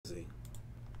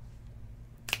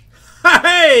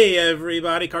Hey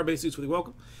everybody, Card-Based Suits with you.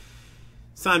 Welcome.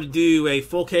 It's time to do a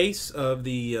full case of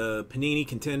the Panini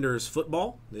Contenders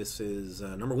football. This is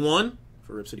number 1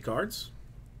 for Rip City Cards.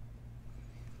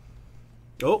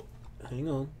 Oh, hang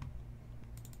on.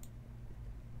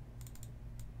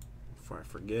 Before I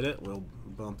forget it, we'll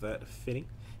bump that to fitting.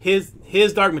 His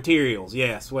Dark Materials,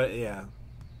 yes, what, yeah.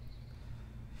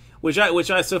 Which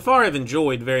I so far have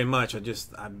enjoyed very much. I'm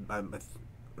just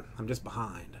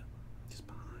behind.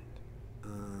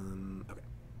 Okay.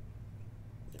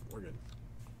 Yeah, we're good.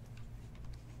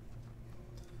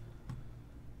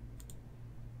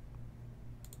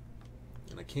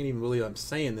 And I can't even believe I'm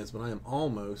saying this, but I am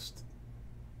almost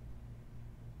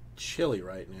chilly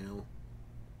right now.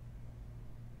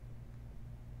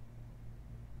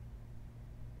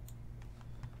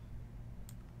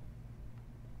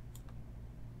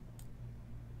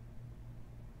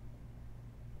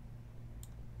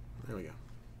 There we go.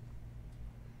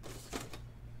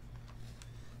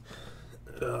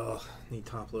 Oh, need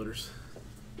top loaders.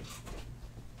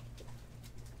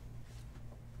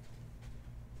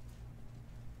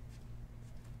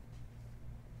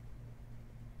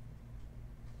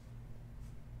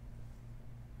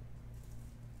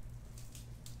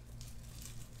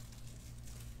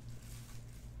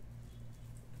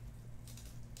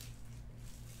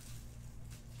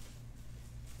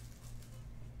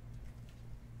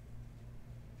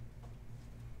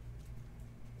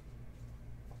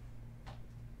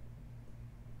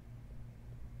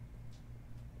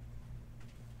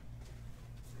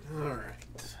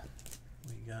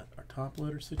 Our top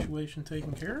loader situation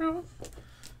taken care of.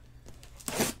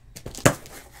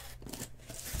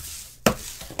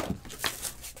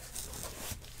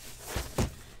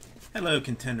 Hello,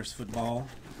 Contenders football.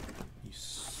 You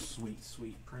sweet,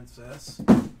 sweet princess.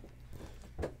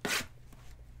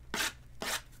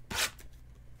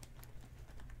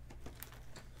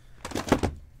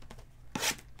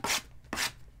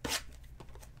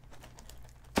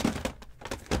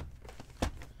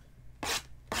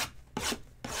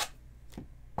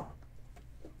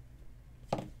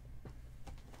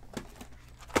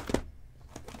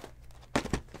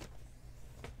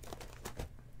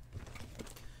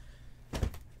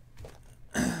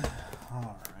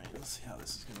 Let's see how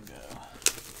this is going to go.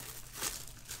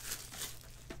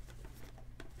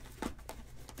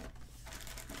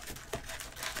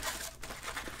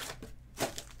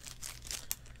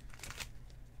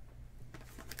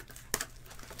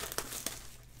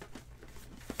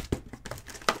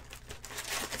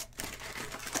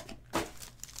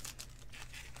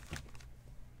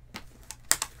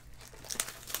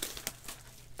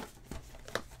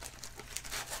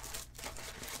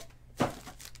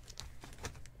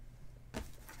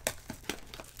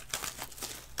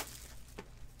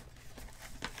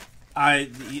 I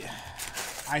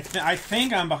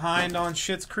think I'm behind on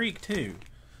Schitt's Creek too.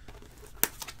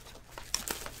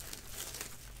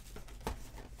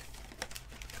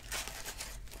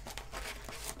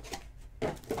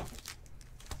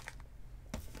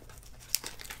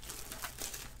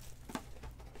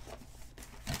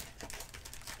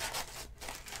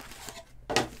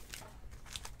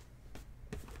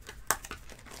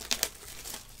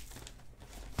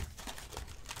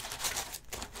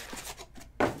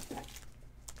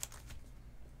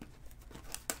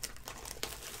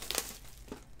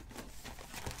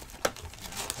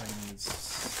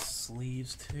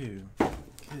 Sleeves too.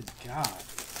 Good God.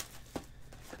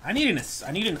 I need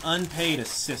an unpaid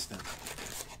assistant.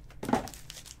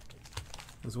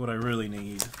 That's what I really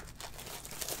need.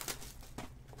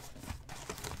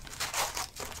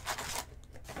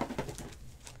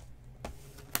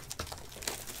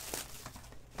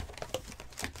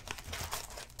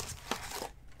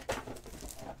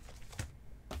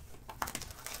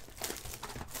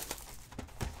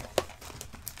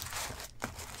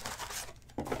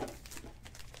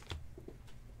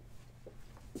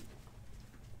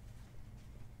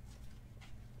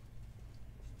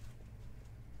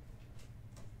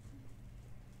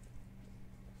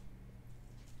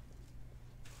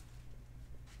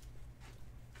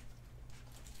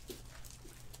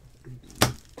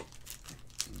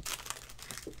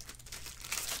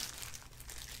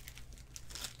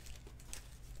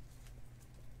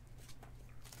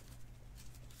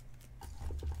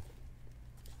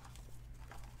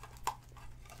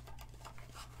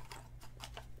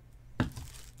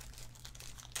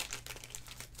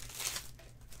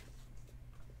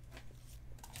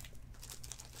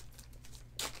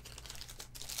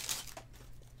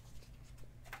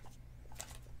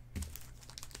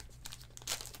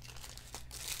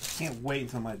 Can't wait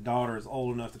until my daughter is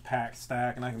old enough to pack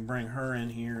stack and I can bring her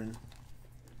in here and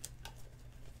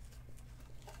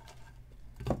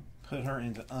put her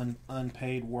into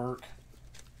unpaid work.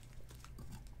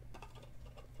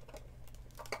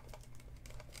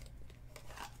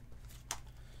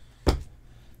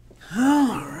 All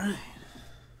right.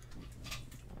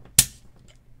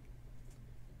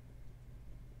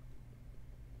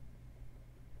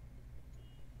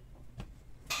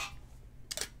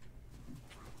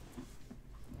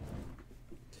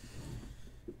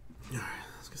 All right,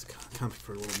 let's get comfy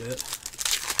for a little bit.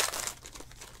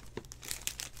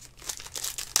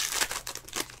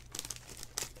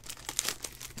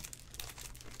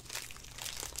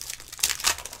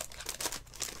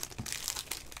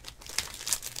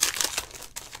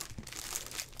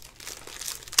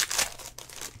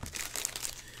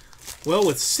 Well,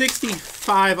 with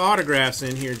 65 autographs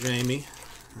in here, Jamie,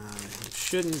 it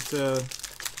shouldn't.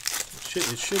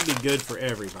 It should be good for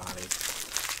everybody.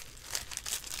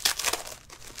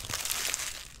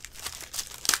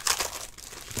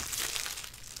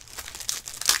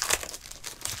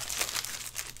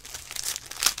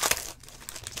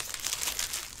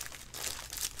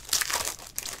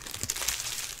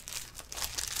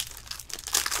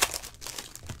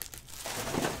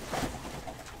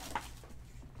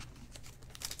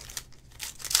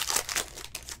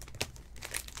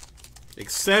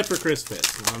 Except for Chris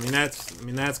Fitz. I mean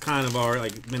that's kind of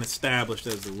been established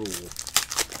as the rule.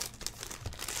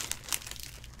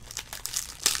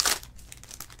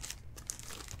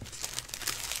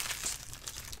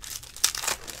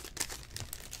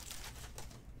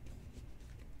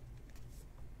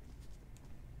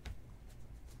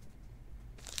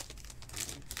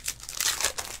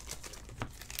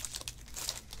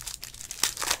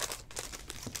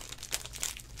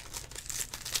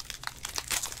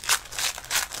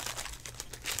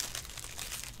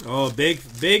 Oh, big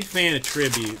fan of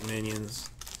tribute, Minions.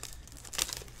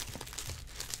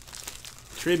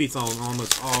 Tribute's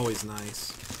almost always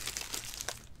nice.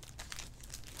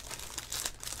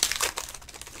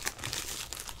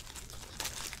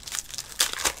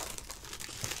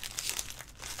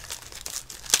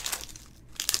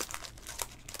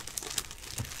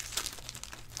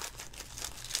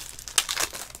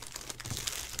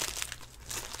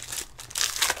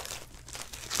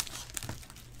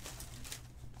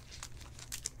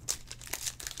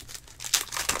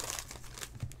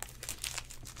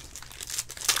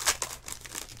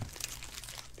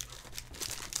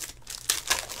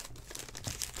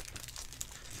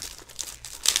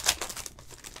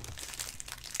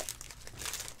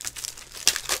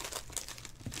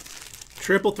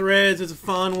 Triple Threads is a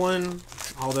fun one,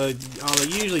 although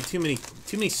usually too many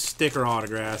sticker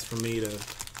autographs for me to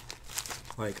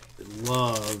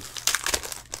love.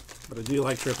 But I do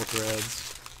like Triple Threads.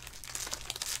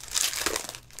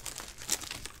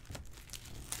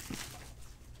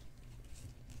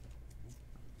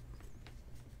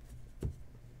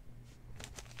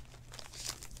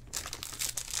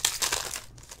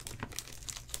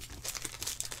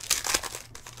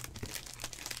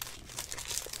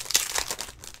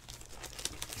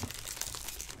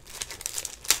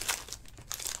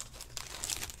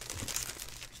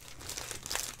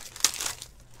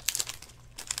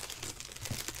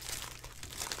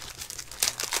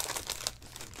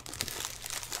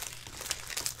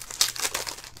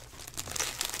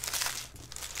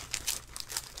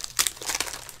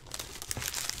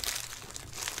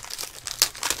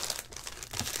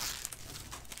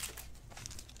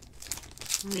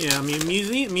 Yeah, I mean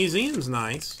museum's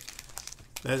nice.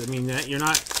 You're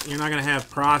not gonna have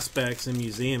prospects in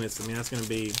museum. That's gonna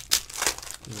be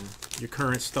your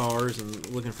current stars and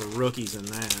looking for rookies in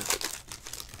that.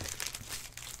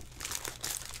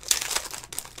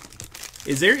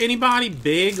 Is there anybody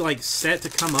big set to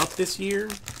come up this year?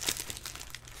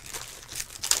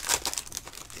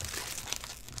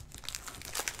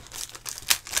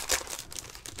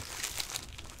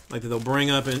 That they'll bring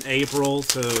up in April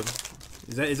to.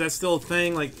 Is that still a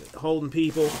thing? Holding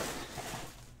people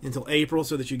until April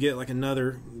so that you get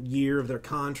another year of their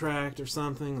contract or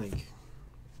something?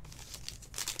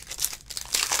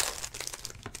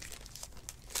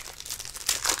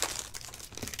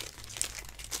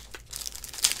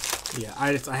 Yeah,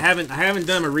 I haven't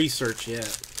done my research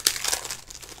yet.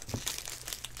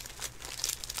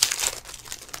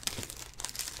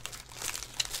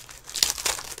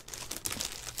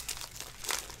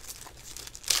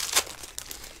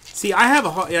 See, I have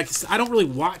I don't really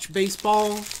watch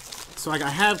baseball, so I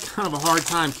have kind of a hard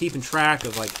time keeping track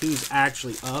of who's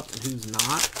actually up and who's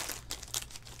not.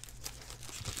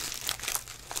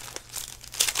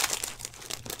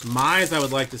 Mize, I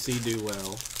would like to see do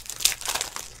well.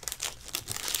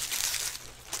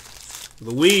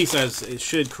 Louis says it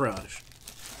should crush.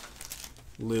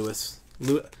 Luis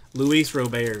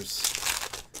Roberts.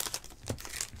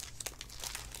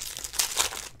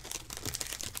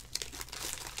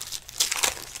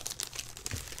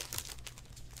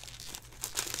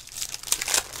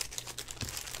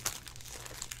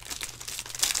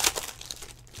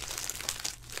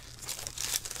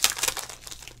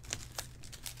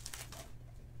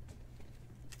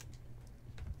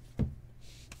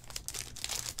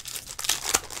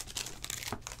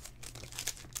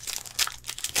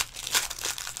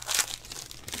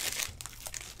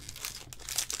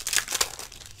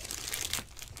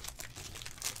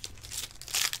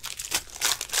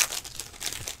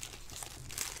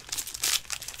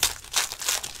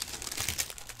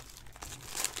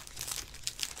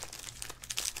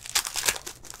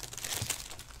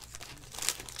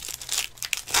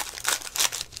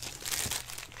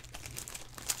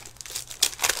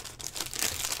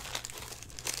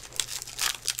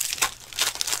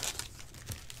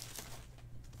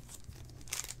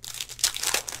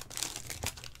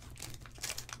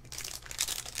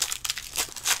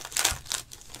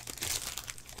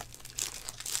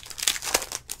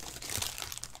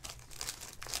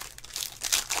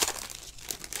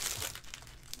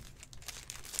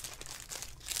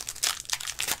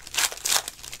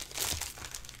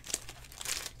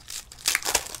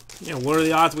 Yeah, what are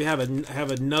the odds we have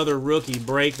another rookie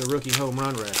break the rookie home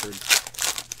run record?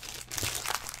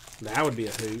 That would be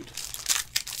a hoot.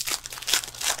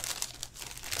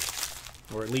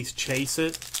 Or at least chase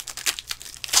it.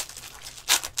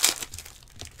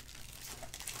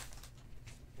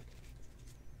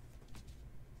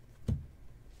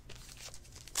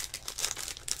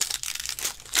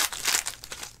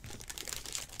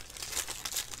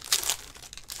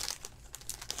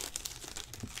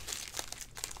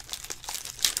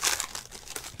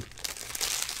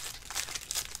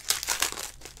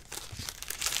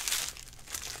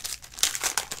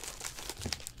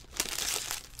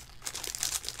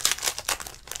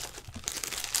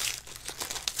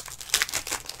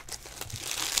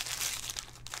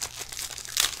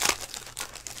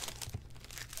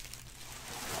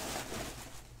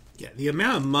 Yeah, the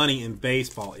amount of money in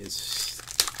baseball is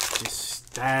just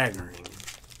staggering.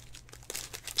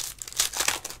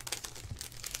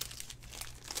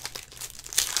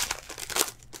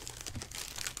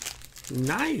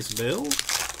 Nice, Bill.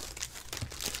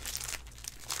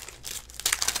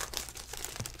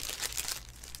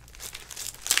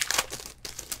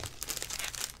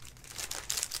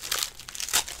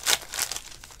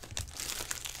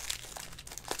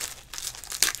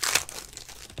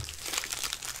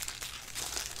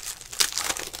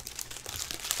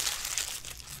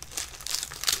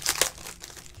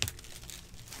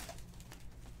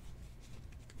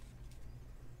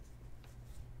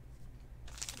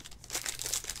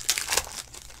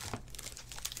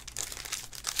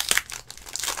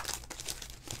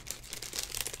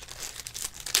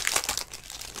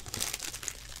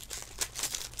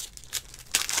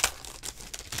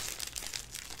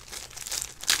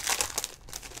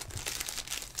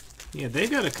 Yeah,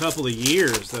 they've got a couple of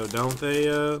years though, don't they?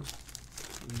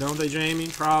 Don't they, Jamie?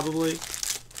 Probably.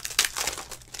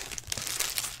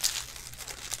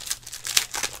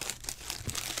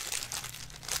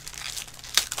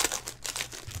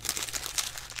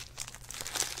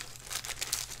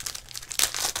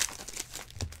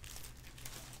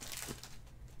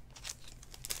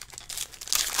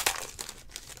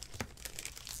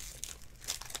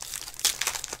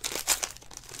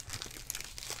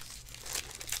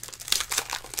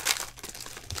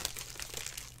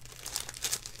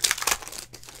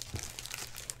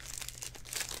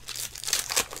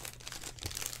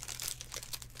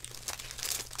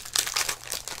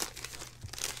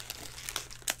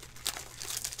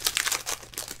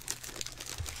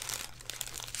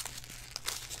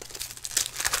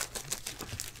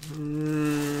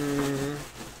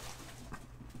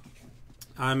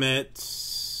 I'm at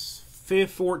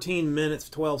 14 minutes,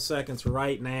 12 seconds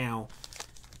right now.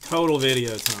 Total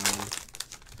video time.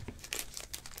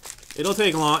 It'll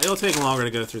take longer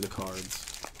to go through the cards.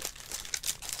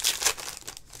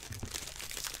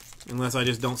 Unless I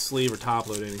just don't sleeve or top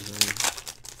load anything.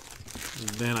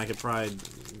 Then I could probably,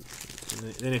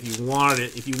 then if you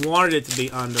wanted it to be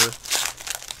under,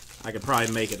 I could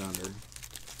probably make it under.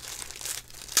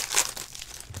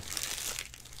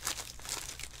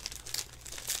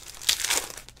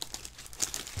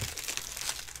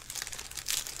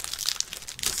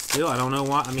 Still, I don't know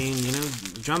why. I mean, you know,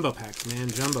 jumbo packs, man,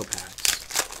 jumbo packs.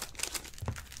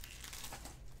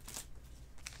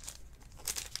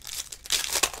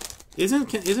 Isn't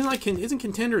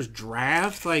Contenders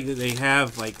draft like they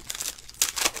have like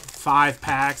 5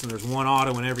 packs and there's 1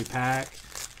 auto in every pack.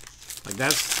 Like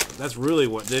that's really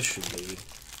what this should be.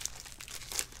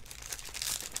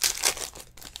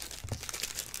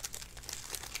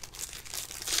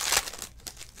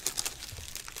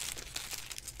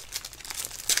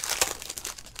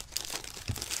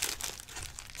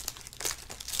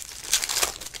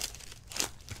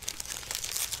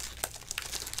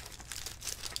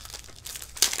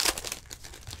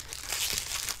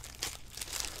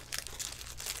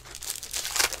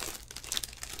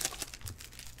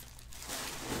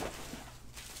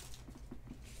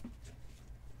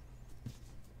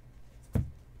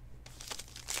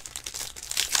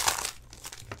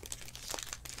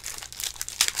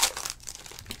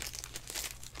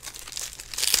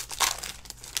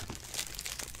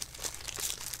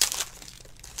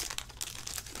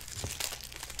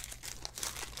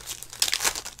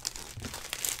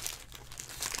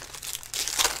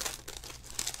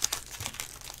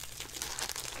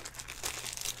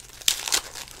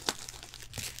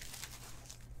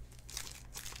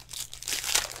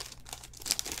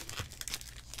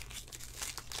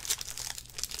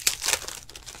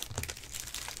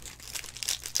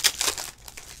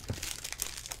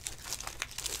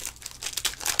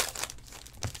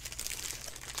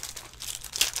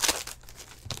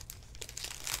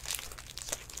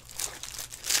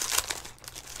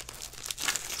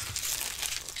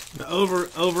 The over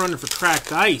under for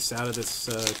cracked ice out of this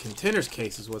Contenders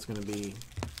case is what's going to be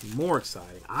more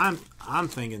exciting. I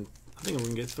think we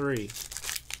can get 3.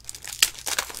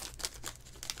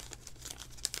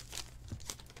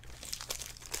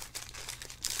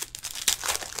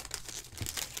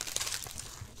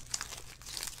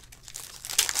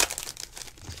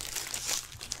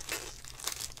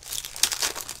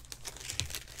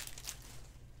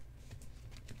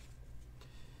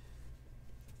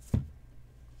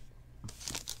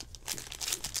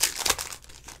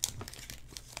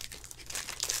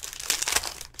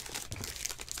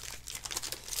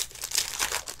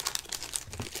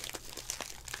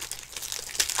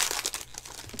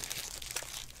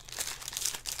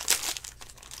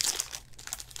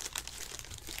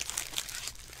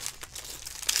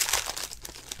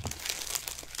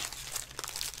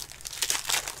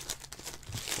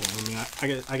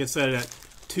 I could set it at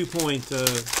 2.1.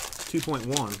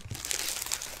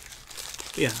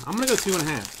 Yeah, I'm gonna go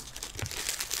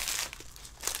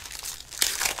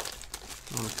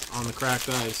 2.5 on the cracked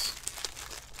ice.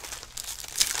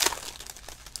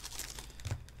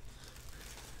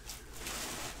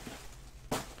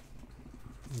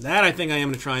 That I think I am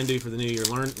gonna try and do for the new year.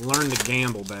 Learn to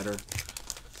gamble better,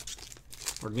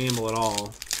 or gamble at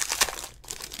all.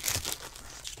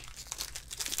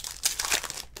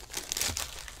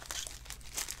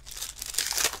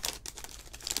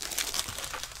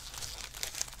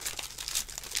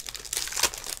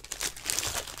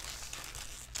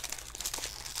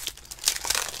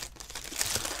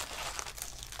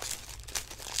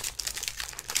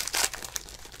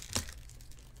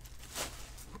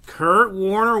 Kurt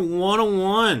Warner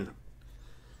 101.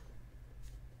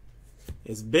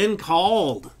 It's been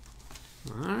called.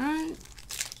 All right.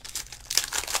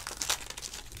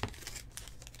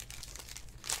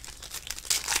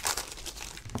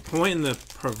 Pointing the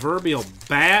proverbial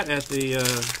bat at the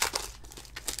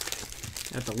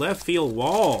left field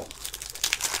wall.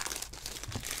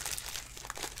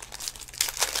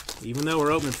 Even though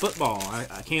we're opening football,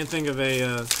 I can't think of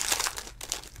a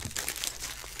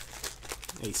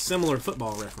similar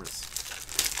football reference.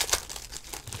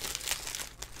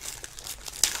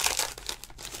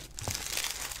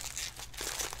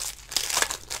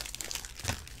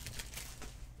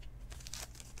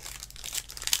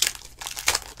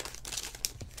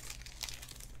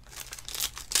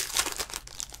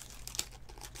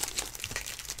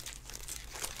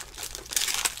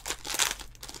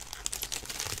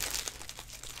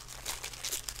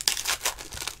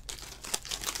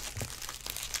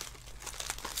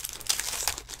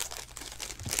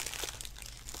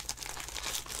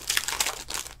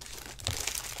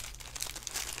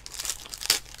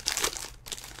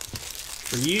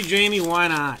 For you, Jamie, why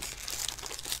not?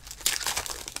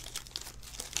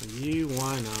 For you,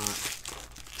 why not?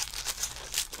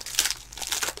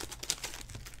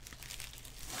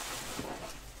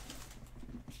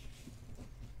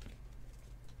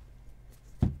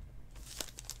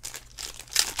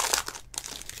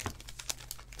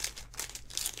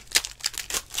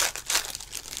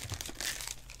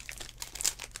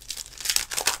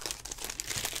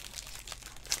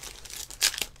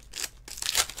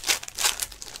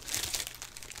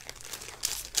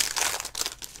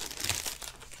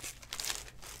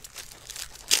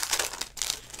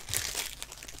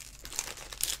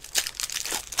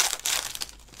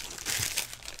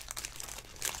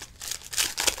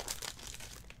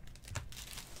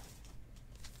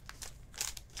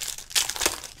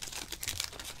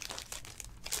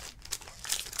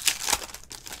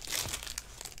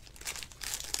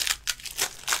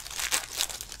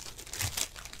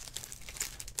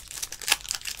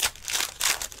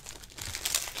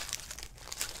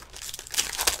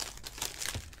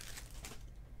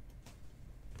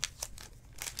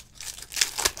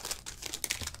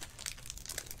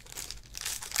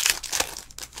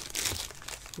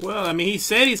 Well, I mean, he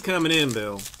said he's coming in,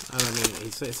 Bill. I mean,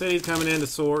 he said he's coming in to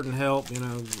sort and help, you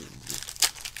know,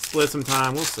 split some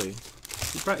time. We'll see.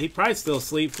 He probably still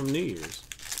asleep from New Year's.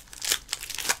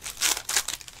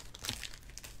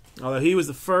 Although he was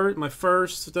my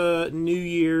first New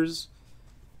Year's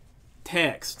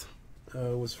text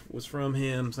was from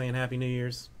him saying Happy New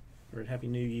Year's or Happy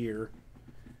New Year.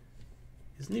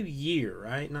 It's New Year,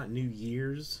 right? Not New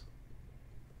Year's.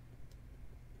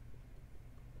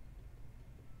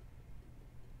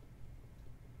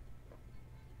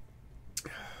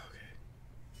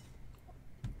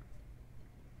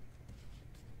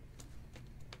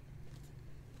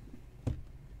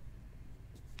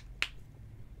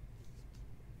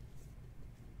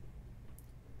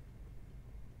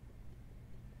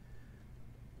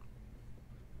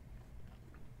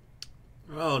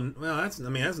 Oh well, that's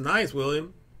nice,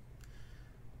 William.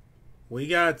 We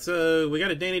got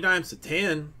a Danny Dimes to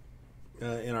 10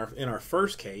 in our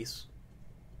first case.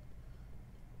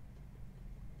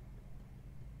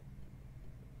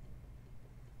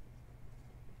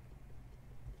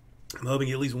 I'm hoping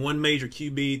at least one major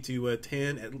QB to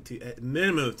 10 at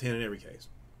minimum of 10 in every case.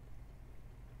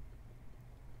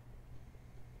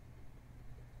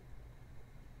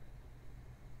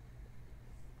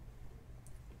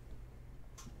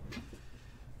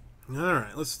 All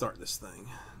right, let's start this thing.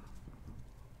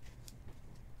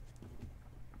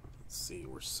 Let's see,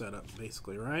 we're set up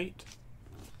basically right.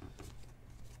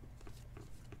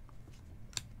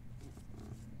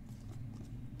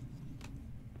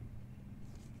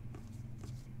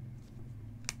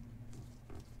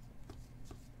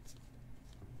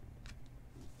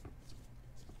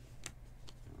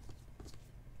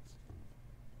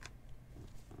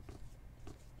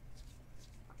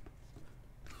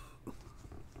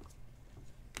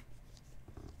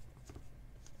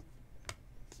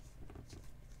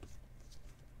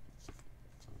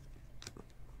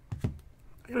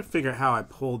 I gotta figure out how I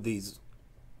pulled these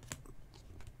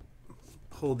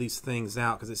things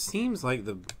out, because it seems like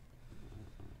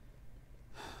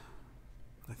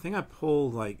I think I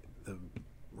pulled like the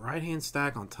right hand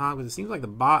stack on top, because it seems like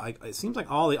it seems like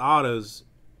all the autos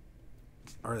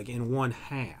are like in one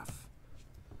half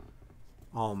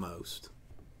almost.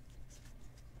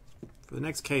 For the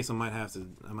next case, I might have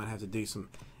to do some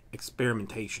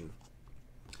experimentation.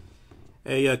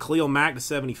 A Khalil Mack to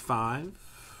 75.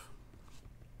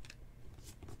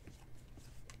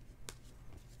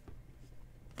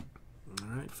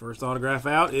 All right, first autograph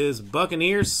out is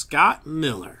Buccaneers Scott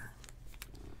Miller.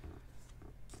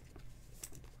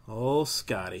 Oh,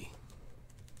 Scotty.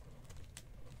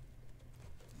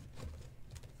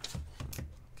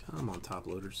 Come on, top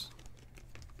loaders.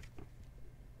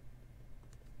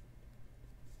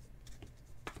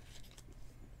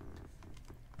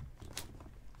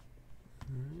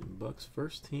 Bucks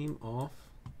first team off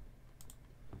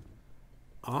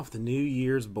the New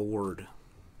Year's board.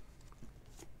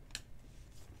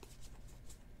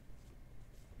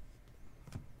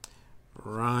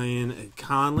 Ryan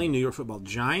Conley, New York Football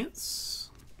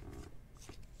Giants.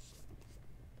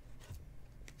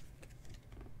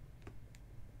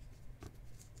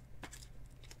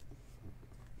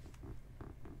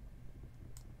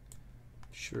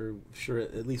 Sure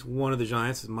at least one of the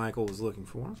Giants that Michael was looking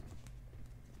for.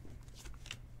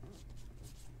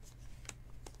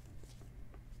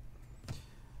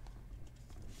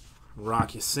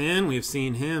 Rock Ya-Sin, we have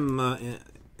seen him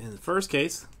in the first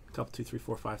case a couple, 2, 3,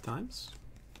 4, 5 times.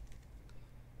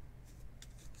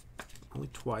 Only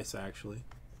twice, actually.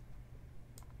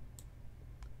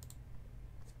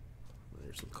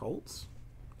 There's some Colts.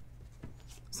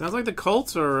 Sounds like the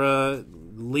Colts are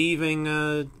leaving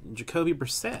Jacoby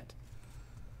Brissett.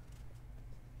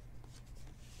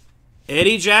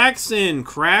 Eddie Jackson,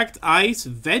 cracked ice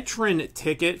veteran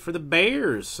ticket for the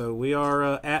Bears. So we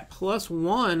are at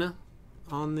 +1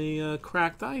 on the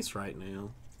cracked ice right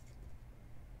now.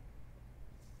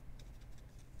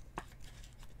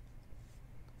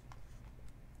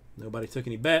 Nobody took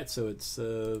any bets, so it's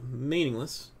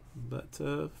meaningless. But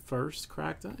first,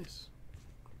 cracked ice.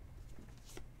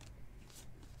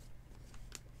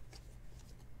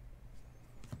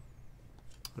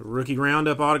 A rookie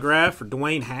roundup autograph for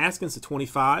Dwayne Haskins to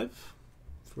 25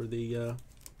 for the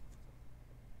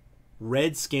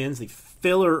Redskins, the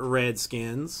filler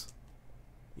Redskins.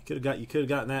 You could have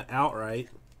gotten that outright.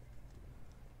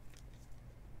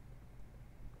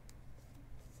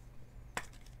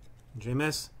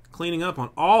 JMS cleaning up on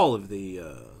all of the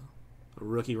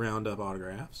rookie roundup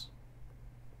autographs.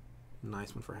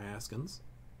 Nice one for Haskins.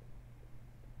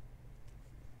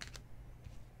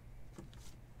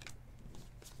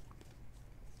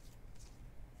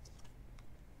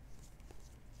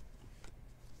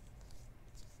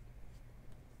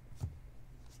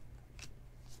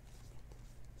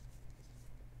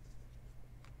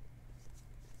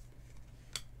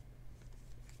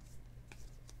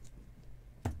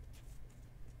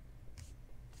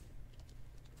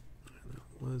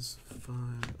 was 5. All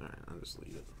right, I'll just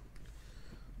leave it.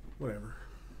 Whatever.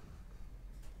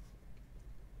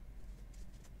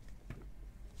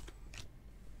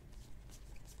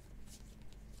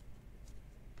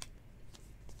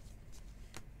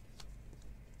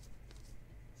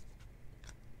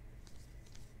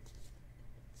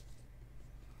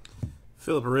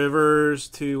 Phillip Rivers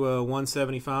to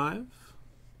 175.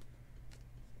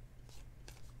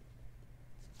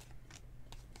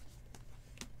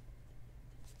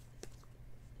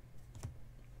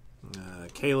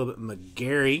 Caleb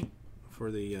McGarry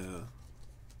for the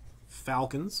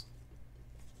Falcons.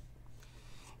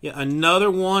 Yeah, another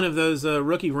one of those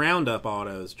rookie roundup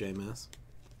autos, JMS.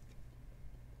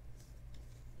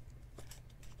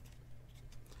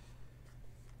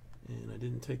 And I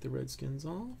didn't take the Redskins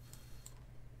off.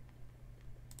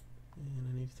 And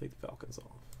I need to take the Falcons off.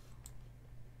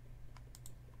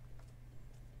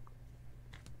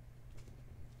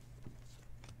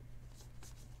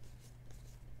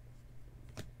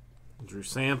 Drew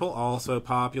Sample, also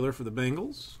popular for the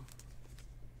Bengals.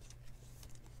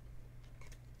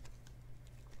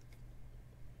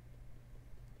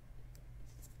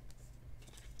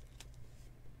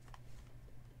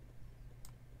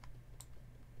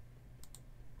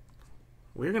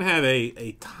 We're going to have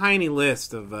a tiny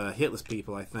list of hitless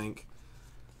people, I think.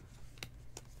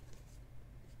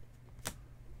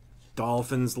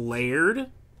 Dolphins Laird.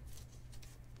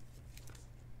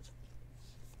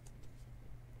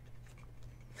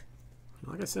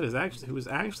 Like I said, he was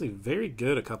actually very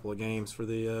good a couple of games for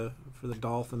the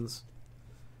Dolphins.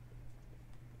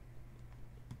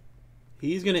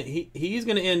 He's gonna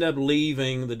end up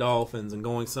leaving the Dolphins and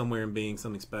going somewhere and being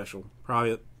something special.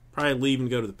 Probably leaving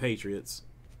to go to the Patriots.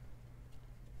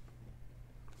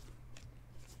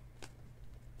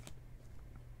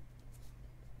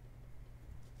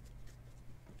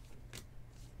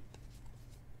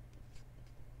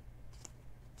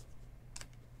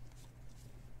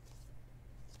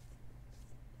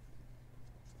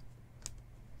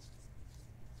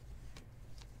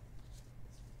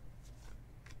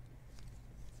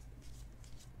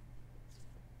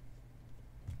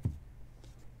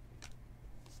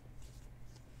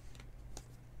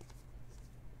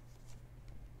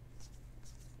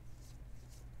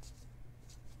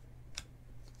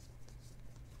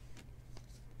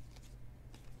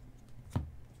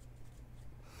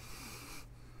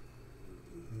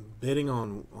 Bidding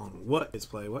on what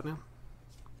display? What now?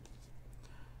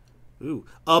 Ooh,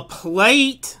 a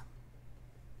plate.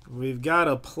 We've got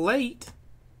a plate.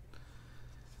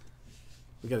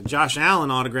 We got a Josh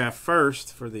Allen autograph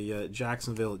first for the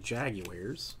Jacksonville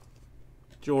Jaguars.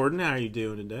 Jordan, how are you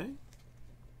doing today?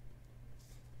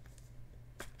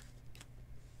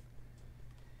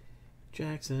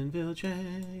 Jacksonville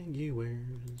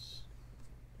Jaguars.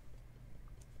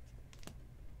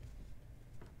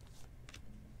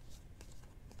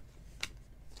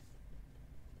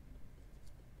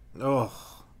 Oh,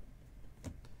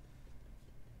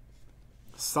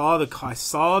 I saw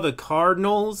the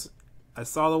Cardinals. I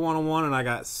saw the 1-on-1 and I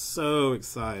got so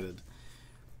excited.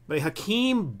 But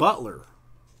Hakeem Butler,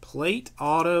 plate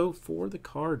auto for the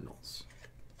Cardinals.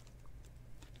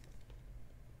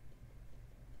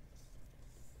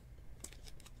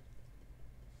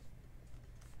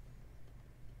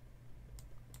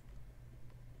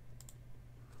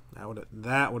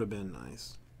 That would have been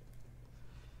nice.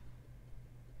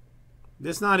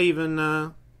 This not even.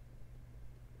 I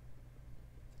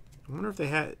wonder if they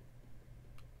had.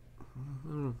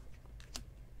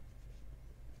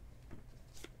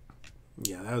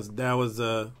 Yeah, that was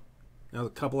a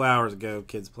couple hours ago.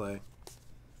 Kids play.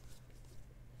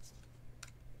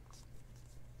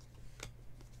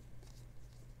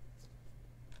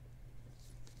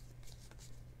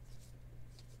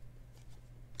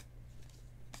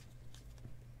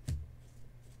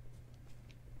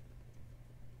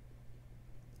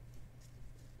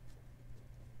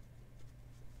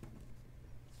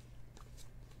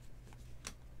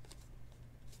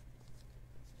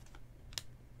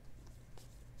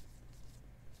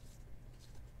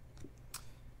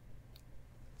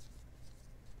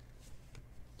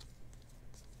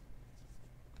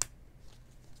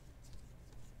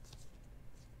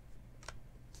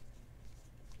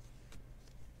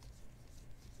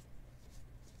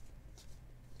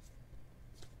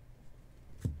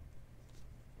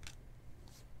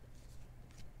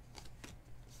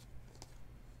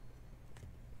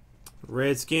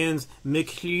 Redskins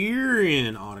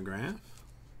McLaurin autograph.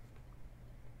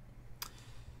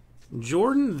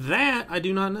 Jordan, that I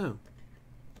do not know.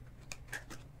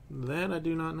 That I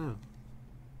do not know.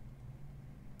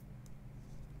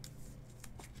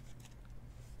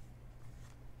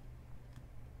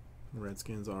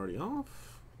 Redskins already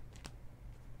off.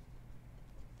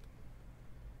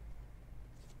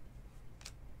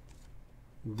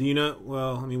 Do you know?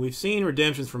 Well, I mean, we've seen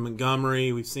redemptions from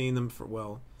Montgomery. We've seen them for,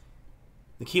 well,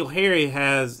 N'Keal Harry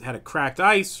has had a cracked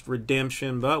ice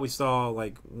redemption, but we saw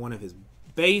like one of his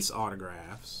base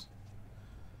autographs.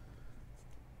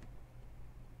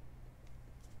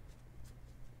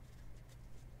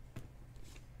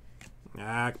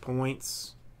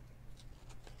 Points.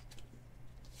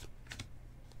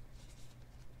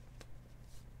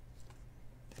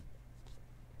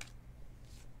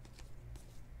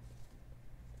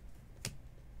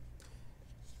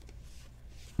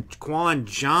 Jaquan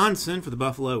Johnson for the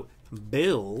Buffalo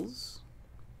Bills.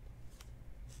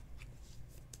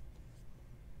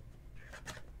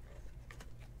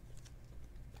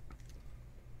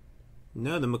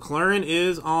 No, the McLaurin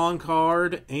is on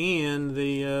card, and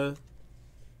the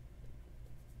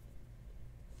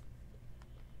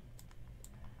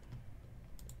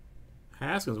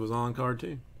Haskins was on card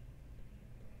too.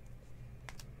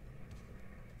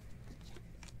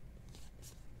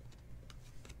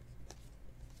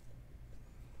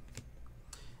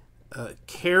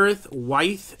 Kareth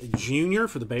Wythe Jr.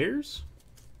 for the Bears.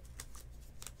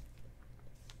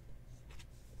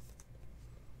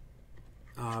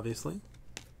 Obviously.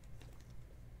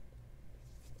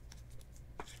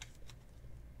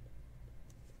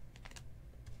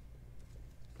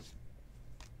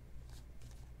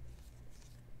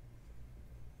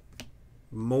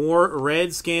 More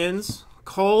Redskins.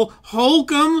 Cole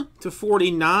Holcomb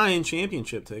 /49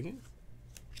 championship ticket.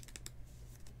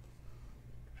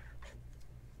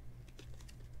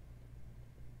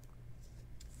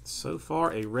 So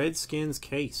far, a Redskins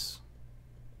case.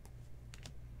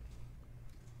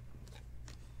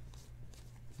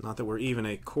 Not that we're even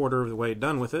a quarter of the way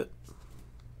done with it.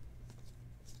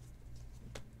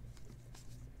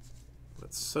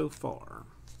 But so far.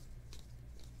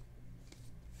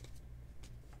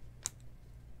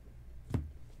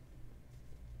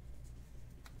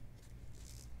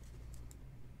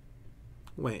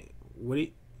 Wait, what are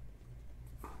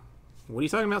you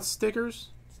talking about, stickers?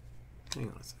 Hang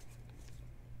on a second.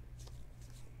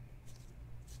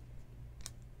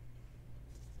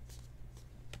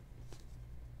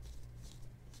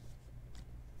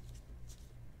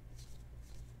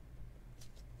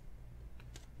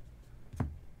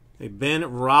 A Ben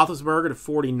Roethlisberger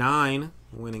 /49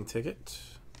 winning ticket.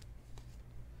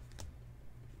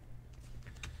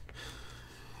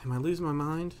 Am I losing my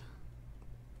mind?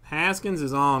 Haskins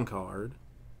is on card.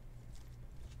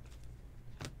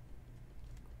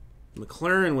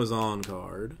 McLaurin was on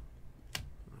card. Okay.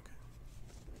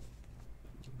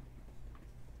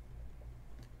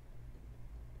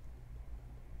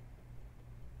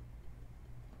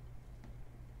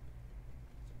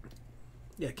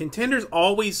 Yeah, Contenders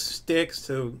always sticks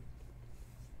to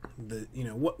the, you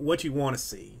know, what you want to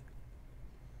see.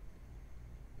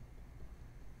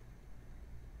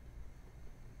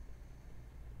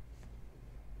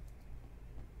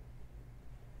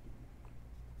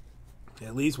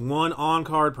 At least one on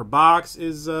card per box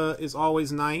is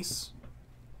always nice.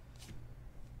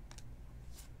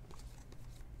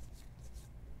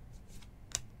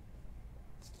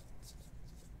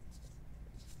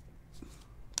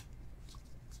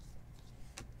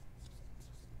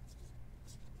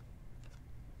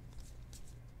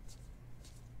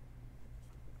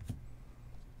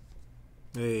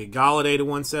 A Galladay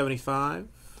 /175.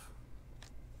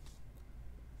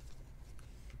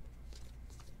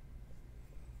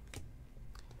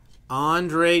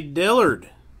 Andre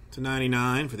Dillard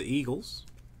 /99 for the Eagles.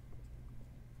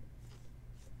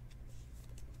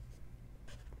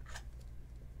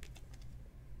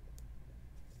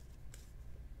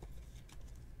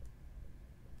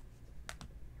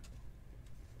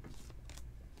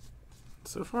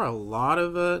 So far, a lot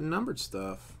of numbered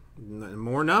stuff.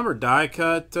 More numbered. Die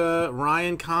cut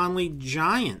Ryan Conley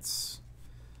Giants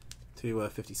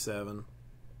 /57.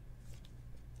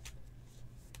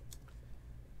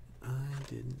 I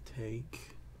didn't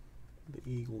take the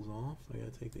Eagles off. I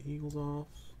gotta take the Eagles off.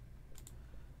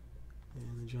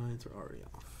 And the Giants are already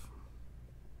off.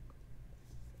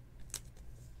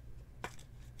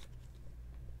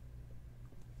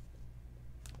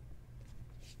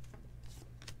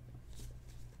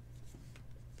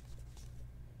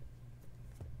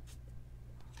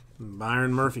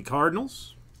 Byron Murphy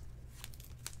Cardinals.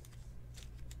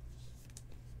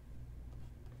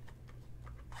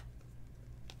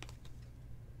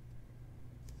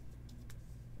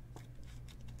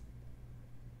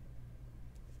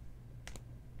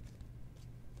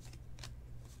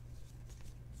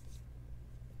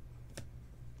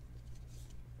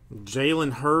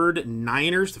 Jalen Hurd,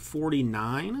 Niners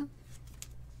 /49.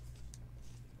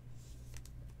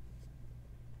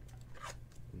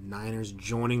 Niners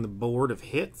joining the board of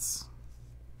hits.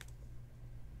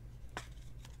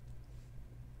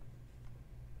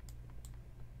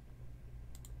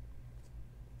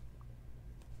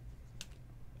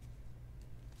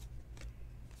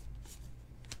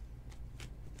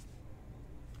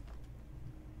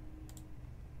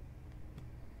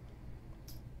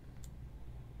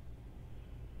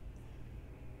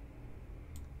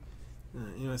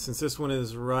 You know, since this one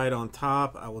is right on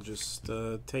top, I will just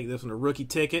take this one, a rookie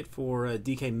ticket for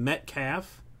DK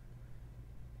Metcalf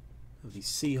of the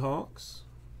Seahawks.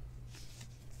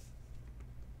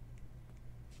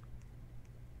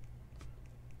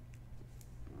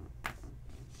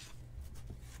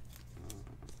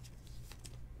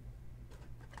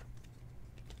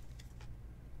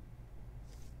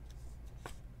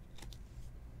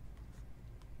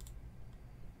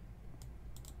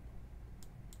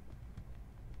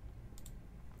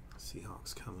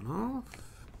 Seahawks coming off.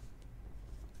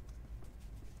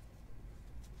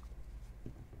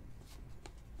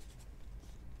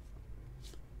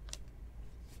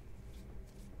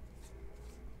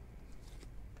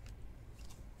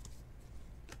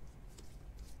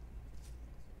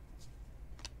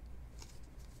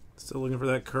 Still looking for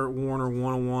that Kurt Warner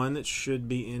 101 that should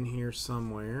be in here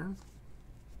somewhere.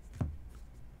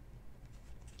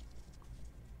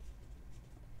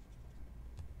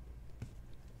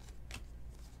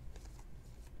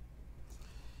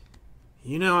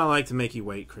 You know I like to make you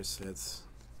wait, Chris Fitz.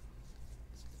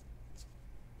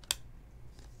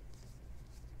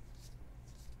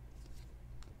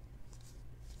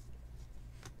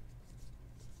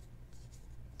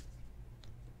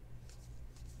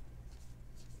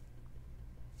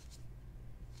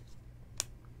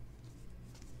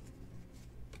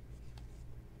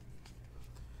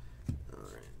 All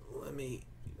right, let me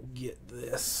get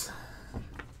this.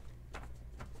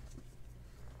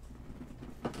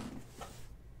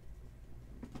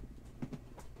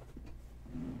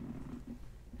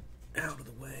 Out of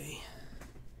the way.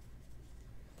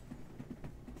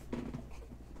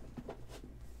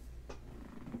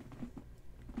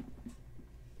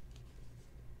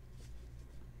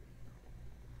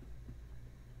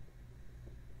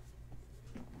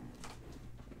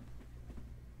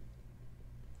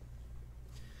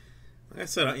 Like I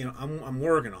said, you know, I'm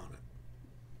working on it.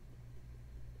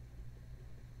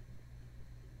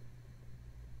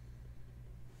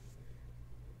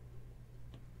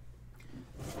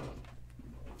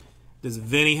 Does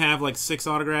Vinny have like 6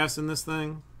 autographs in this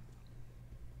thing?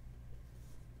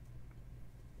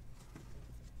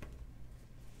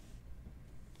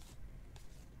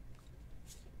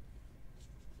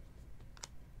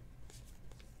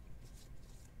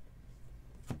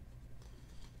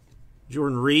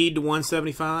 Jordan Reed to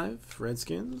 175,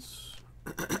 Redskins.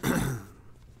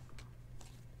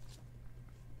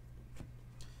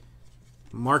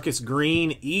 Marcus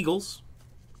Green, Eagles.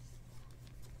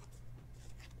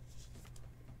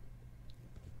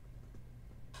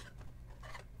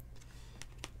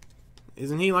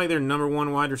 Isn't he like their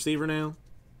 #1 wide receiver now?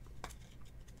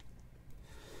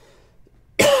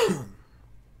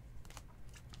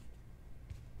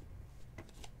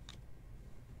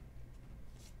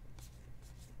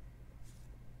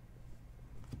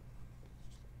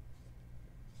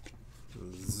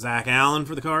 Zach Allen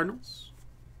for the Cardinals.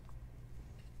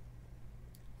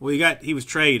 Well, he was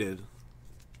traded.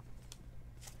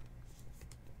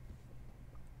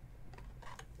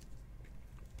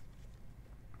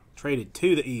 Traded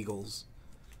to the Eagles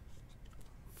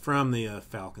from the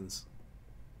Falcons.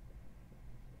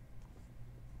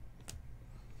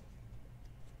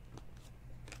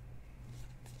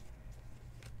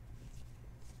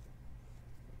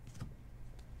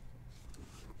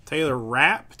 Taylor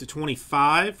Rapp to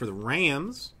 25 for the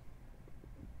Rams.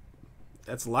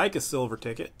 That's like a silver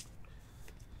ticket.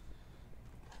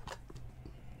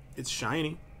 It's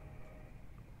shiny.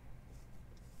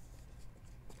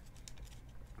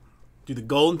 Do the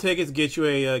golden tickets get you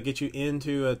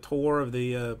into a tour of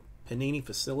the Panini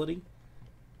facility?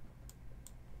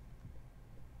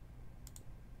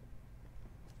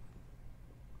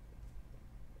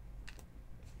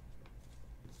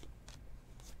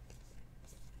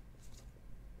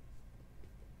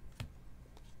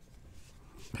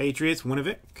 Patriots,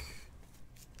 Winovich.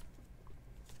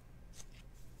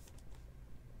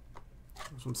 That's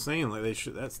what I'm saying. Like they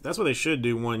should. That's what they should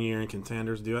do one year in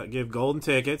Contenders. Give golden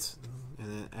tickets,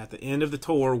 and then at the end of the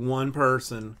tour, one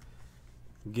person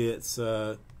gets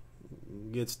to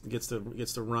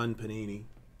run Panini.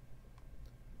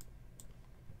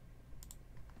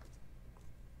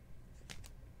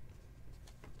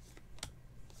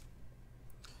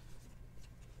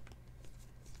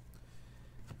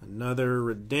 Another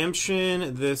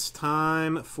redemption, this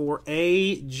time for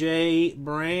A.J.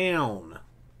 Brown.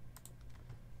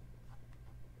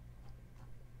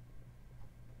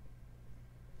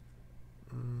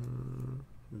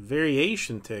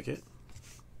 Variation ticket.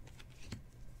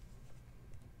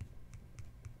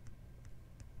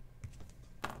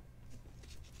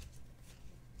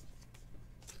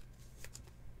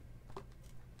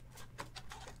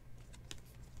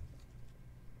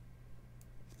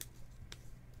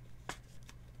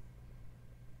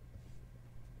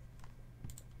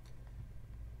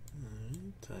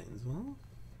 Titans off.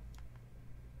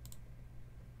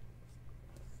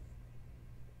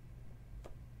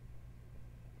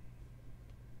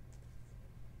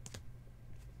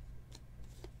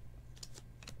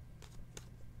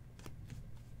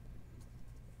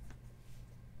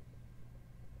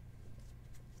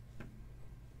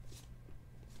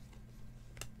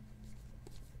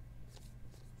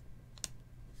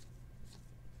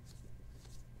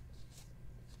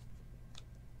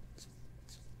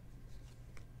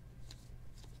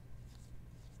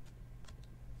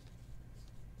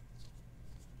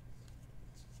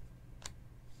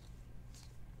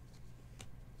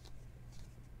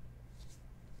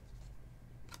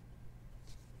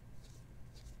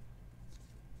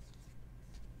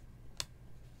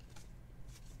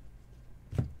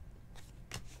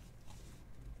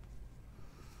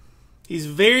 He's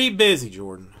very busy,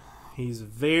 Jordan. He's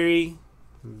very,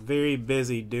 very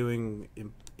busy doing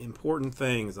important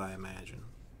things, I imagine.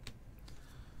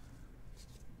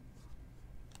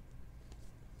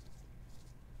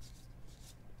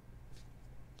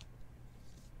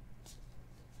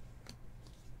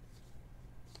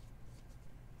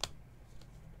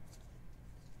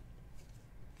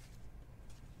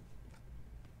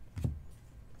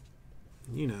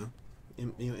 You know,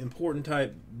 important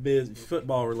type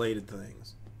football related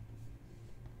things.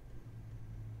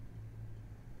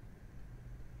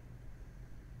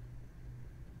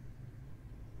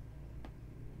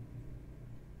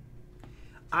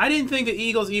 I didn't think the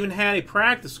Eagles even had a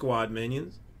practice squad,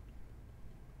 minions.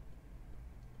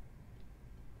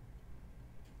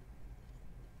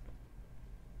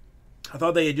 I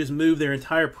thought they had just moved their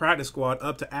entire practice squad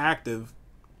up to active.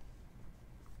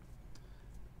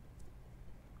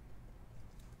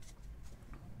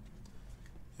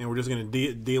 And we're just going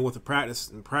to deal with the practice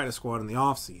squad in the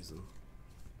off season.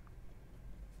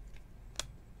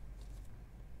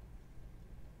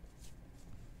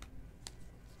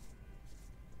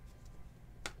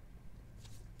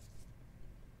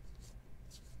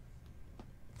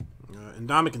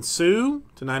 Ndamukong Suh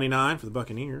 /99 for the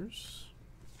Buccaneers.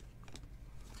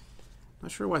 Not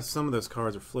sure why some of those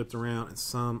cards are flipped around and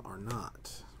some are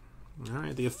not. All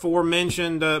right, the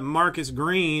aforementioned Marcus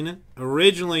Green,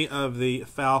 originally of the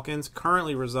Falcons,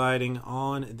 currently residing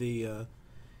on the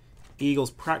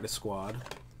Eagles practice squad.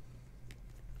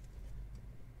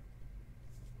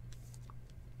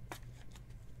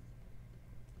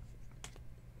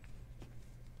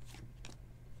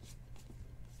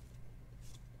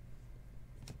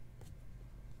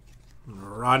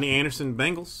 Rodney Anderson,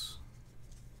 Bengals.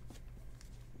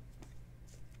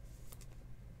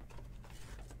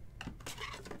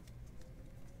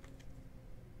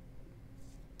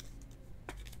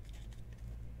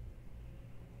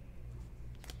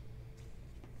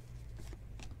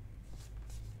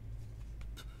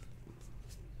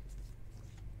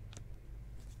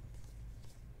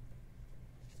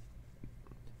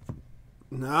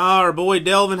 Our boy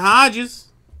Delvin Hodges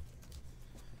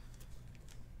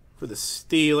for the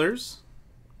Steelers.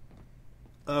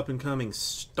 Up-and-coming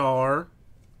star.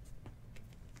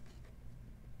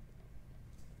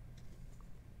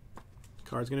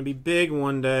 Card's going to be big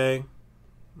one day.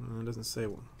 It doesn't say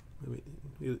one.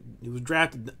 He was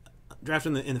drafted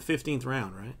in the 15th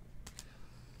round, right?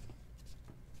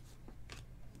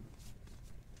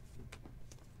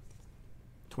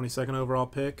 #22 overall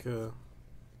pick.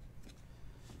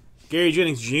 Gary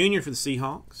Jennings Jr. for the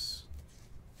Seahawks.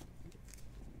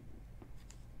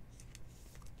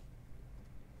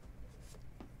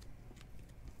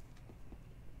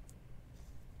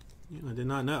 I did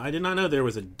not know there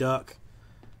was a duck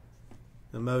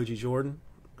emoji, Jordan.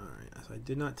 All right, so I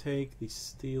did not take the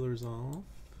Steelers off.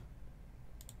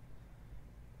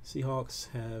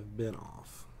 Seahawks have been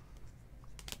off.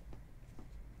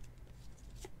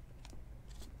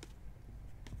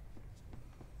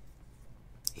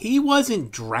 He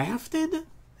wasn't drafted?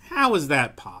 How is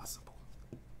that possible?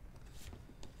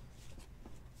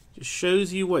 Just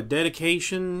shows you what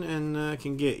dedication and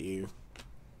can get you.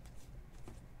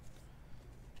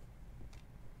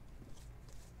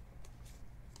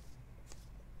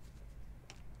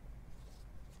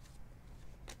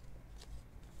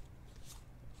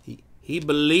 He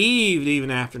believed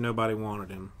even after nobody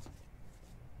wanted him.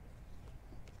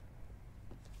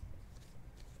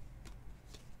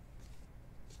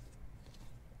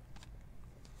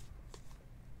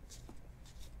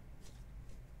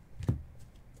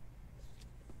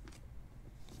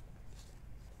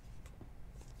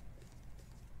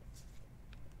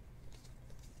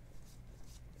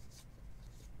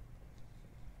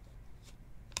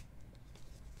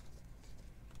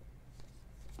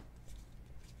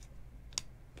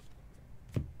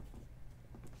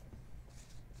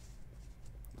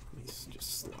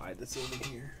 Just slide this over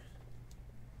here.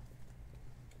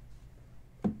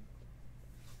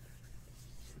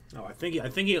 Oh, I think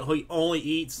he only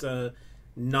eats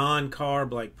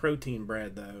non-carb like protein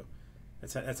bread though.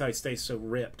 That's how he stays so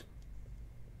ripped.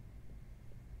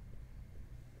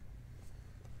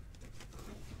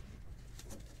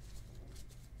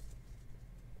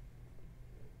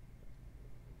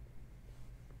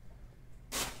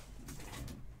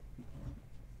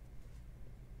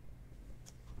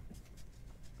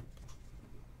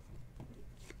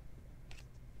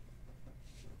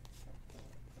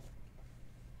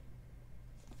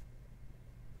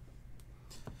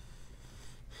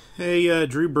 Hey,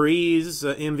 Drew Brees,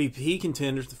 MVP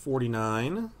contenders to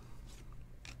 49.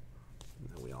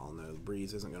 We all know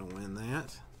Brees isn't going to win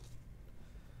that.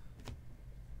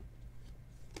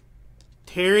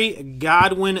 Terry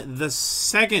Godwin the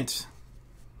second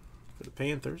for the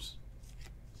Panthers.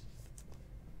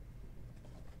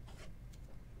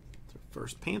 It's our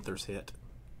first Panthers hit.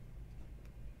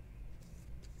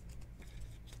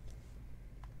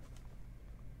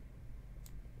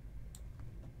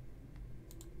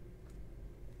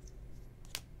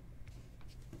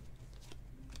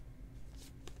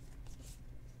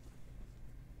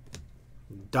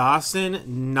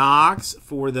 Dawson Knox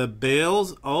for the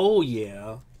Bills. Oh,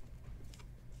 yeah.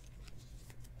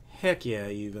 Heck yeah,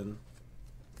 even.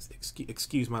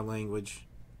 Excuse my language.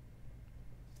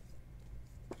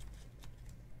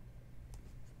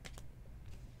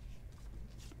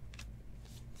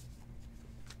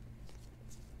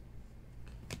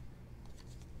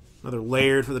 Another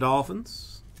Laird for the Dolphins.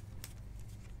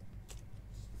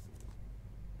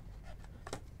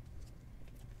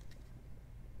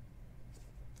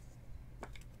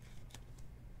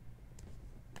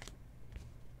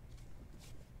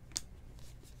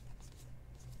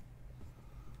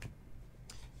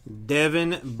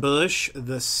 Devin Bush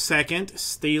the second,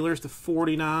 Steelers to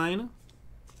 49.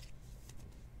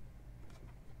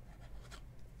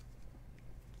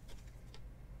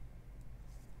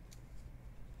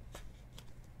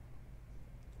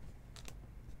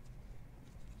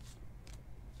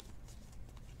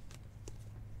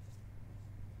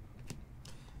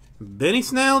 Benny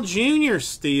Snell Jr.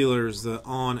 Steelers, the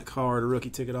on-card rookie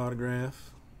ticket autograph.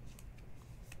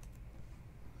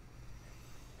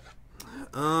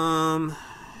 Hang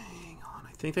on.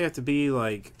 I think they have to be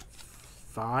like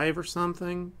 5 or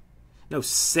something. No,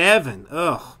 7.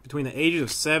 Ugh, between the ages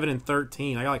of 7 and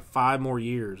 13. I got like 5 more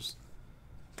years.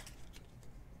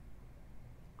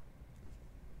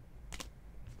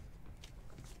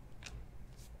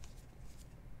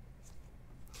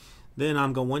 Then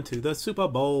I'm going to the Super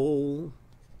Bowl.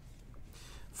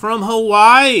 From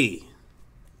Hawaii.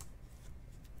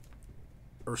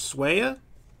 Urswaya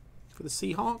for the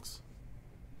Seahawks.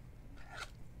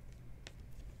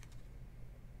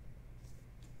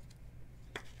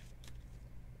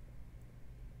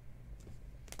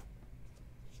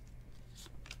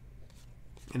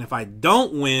 And if I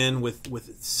don't win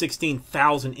with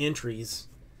 16,000 entries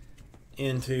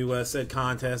into said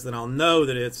contest, then I'll know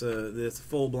that it's a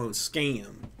full-blown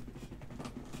scam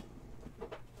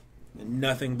and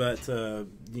nothing but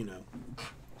you know,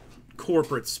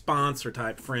 corporate sponsor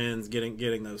type friends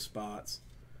getting those spots.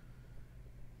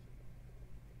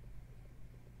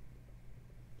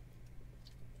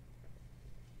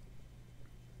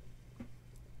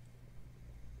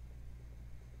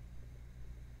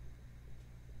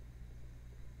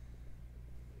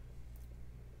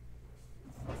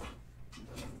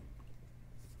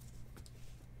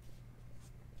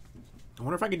 I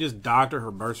wonder if I could just doctor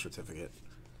her birth certificate.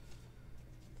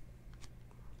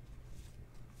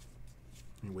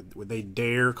 Would they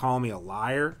dare call me a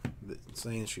liar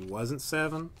saying she wasn't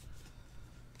 7?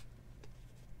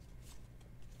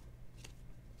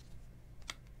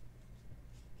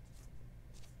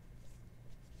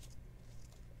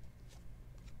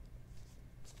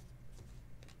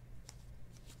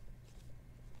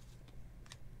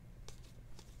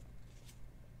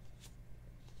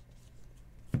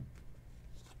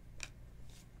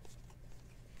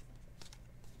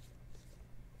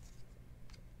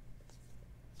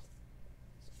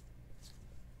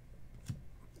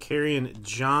 Kerryon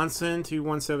Johnson to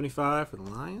 175 for the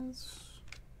Lions.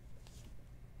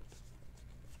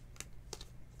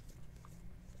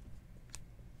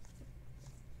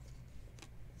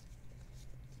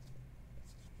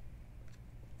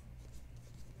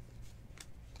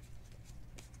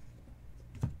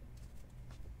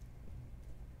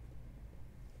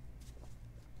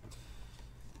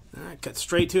 All right, cut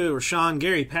straight to Rashawn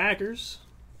Gary, Packers.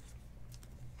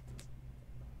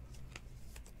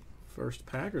 First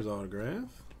Packers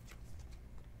autograph.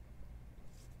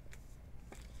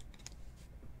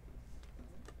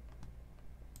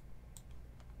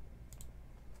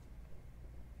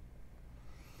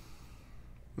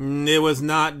 It was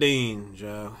not Dean,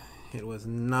 Joe. It was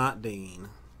not Dean.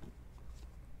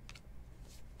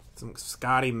 Some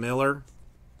Scotty Miller,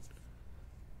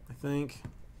 I think.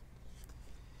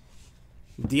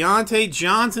 Deontay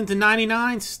Johnson to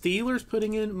 99. Steelers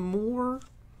putting in more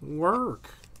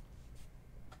work.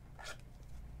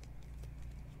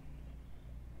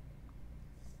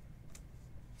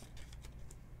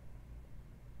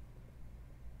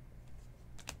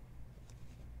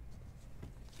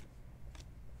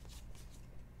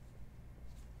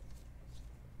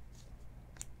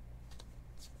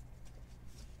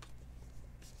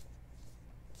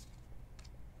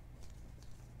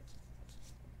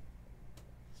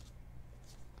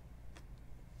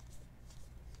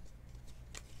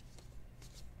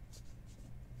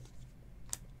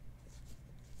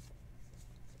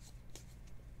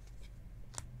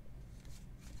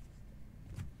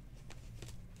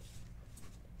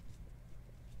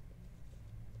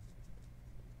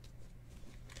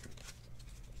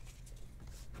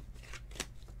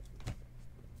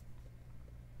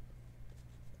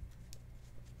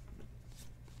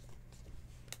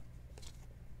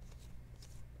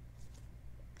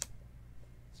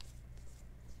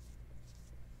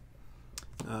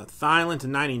 Thielen to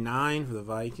 99 for the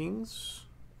Vikings.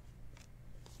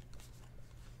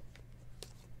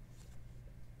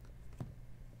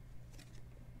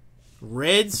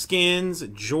 Redskins,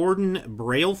 Jordan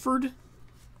Brailford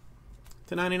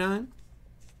to 99.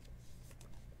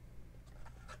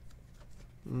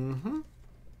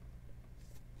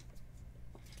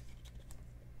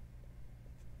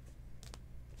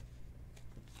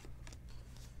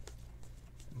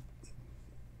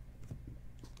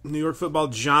 New York Football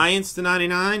Giants to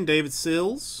 99, David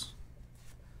Sills.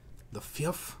 The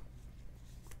fifth.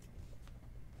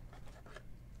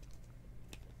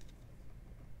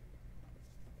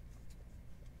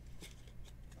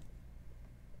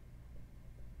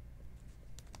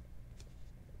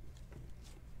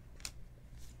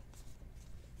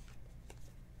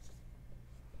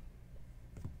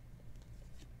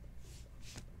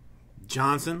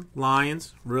 Johnson,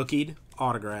 Lions, rookied,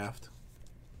 autographed.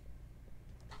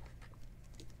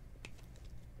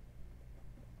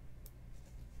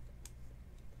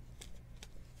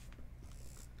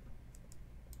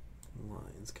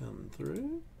 Lions coming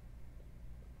through.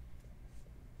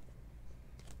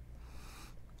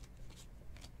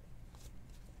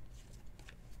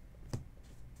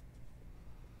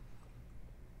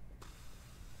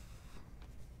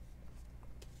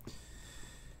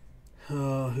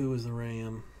 Who was the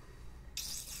Ram?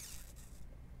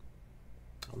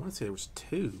 I want to say there was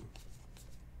two.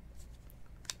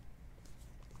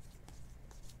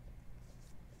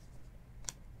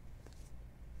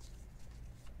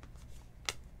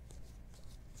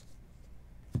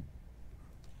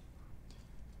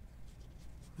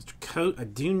 Mr. Coat, I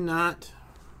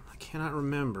cannot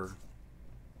remember.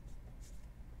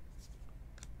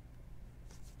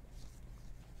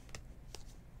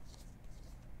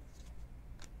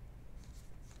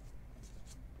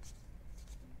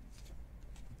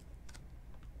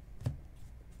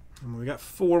 And we got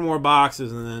 4 more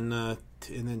boxes, and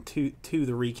then two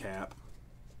the recap.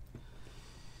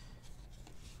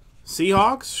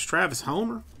 Seahawks, Travis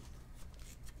Homer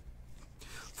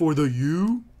for the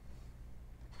U.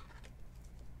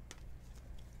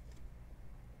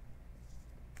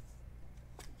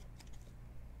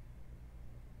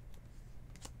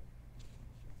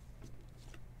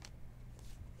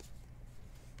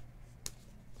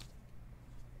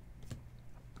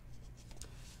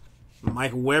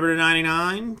 Mike Weber to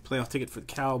 99, playoff ticket for the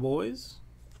Cowboys.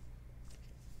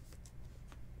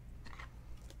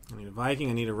 I need a Viking,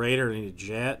 I need a Raider, I need a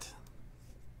Jet.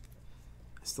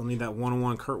 I still need that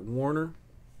 101 Kurt Warner.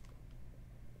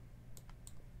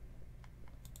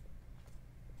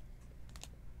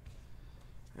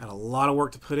 Got a lot of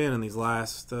work to put in these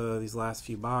last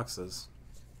few boxes.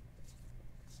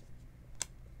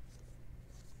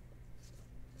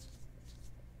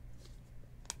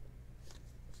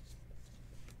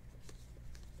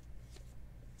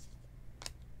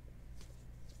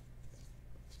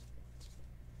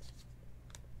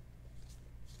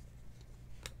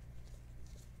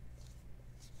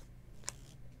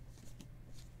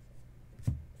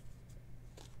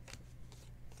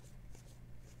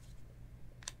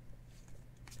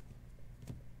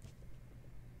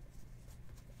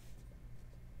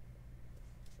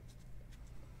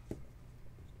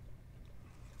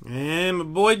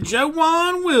 boy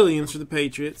Joejuan Williams for the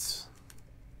Patriots.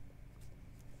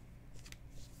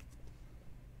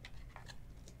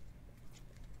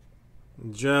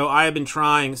 Joe, I have been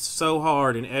trying so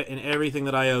hard in everything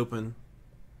that I open.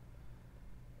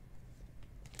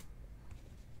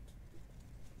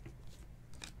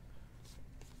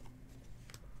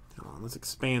 Come on, let's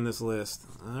expand this list.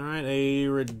 All right, a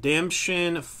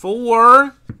redemption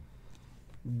for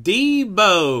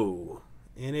Debo.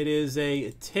 And it is a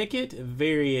ticket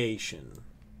variation.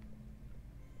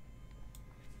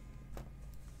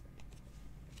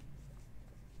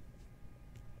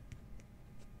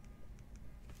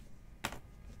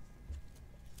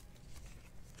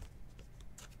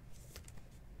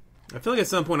 I feel like at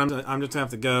some point I'm just going to have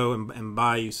to go and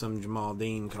buy you some Jamal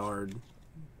Dean card.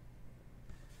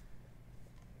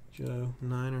 Joe,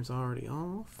 Niners already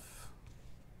off.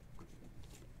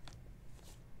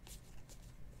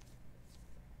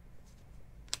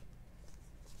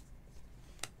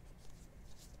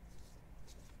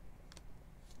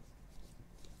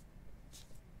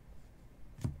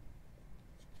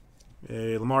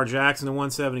 A Lamar Jackson to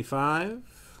 175.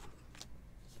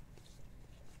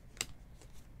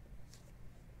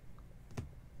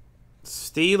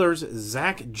 Steelers,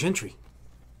 Zach Gentry.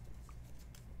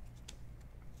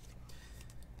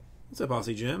 What's up,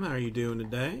 Aussie Jim? How are you doing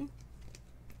today?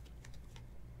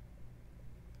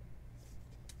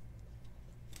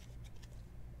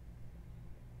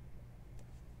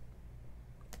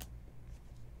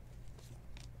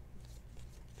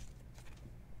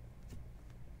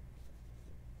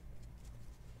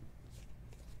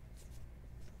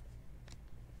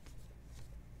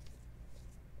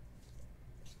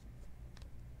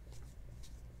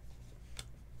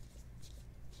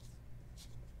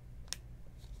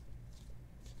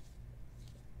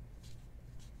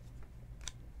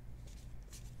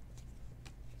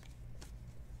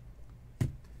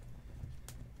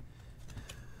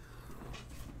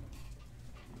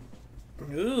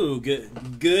 Ooh,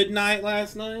 good night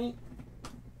last night.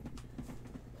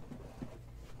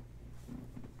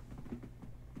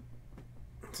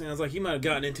 Sounds like you might have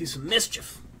gotten into some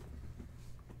mischief.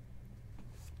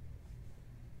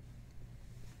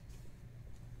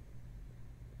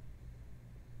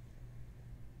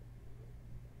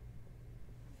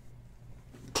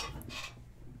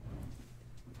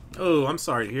 Oh, I'm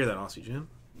sorry to hear that, Aussie Jim.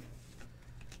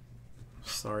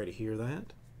 Sorry to hear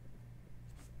that.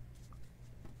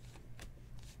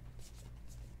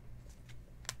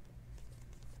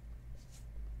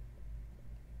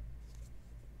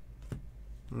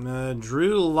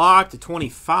 Drew Lock to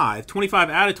 25. 25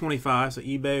 out of 25, so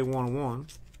eBay 101.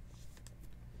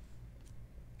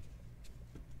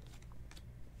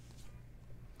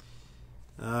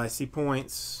 I see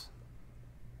points.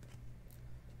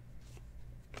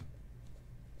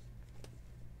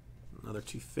 Another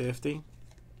 250.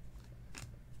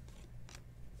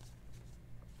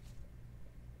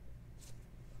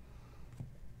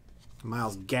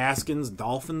 Myles Gaskins,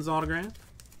 Dolphins autograph.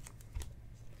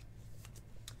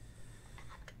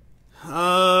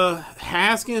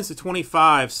 Haskins to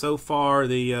 25. So far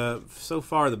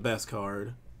the best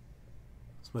card.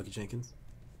 Smokey Jenkins.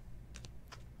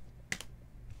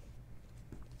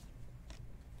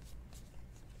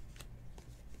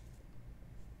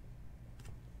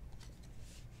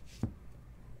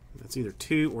 That's either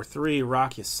 2 or 3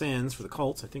 Rock Ya-Sins for the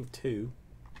Colts. I think 2.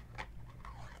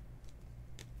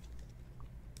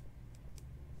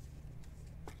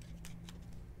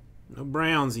 No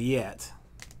Browns yet.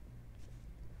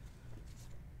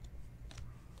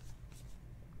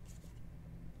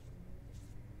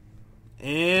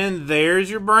 And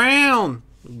there's your Brown.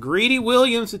 Greedy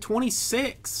Williams to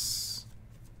 26.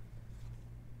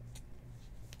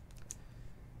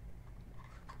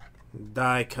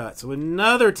 Die cut. So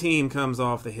another team comes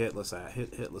off the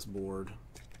hitless board.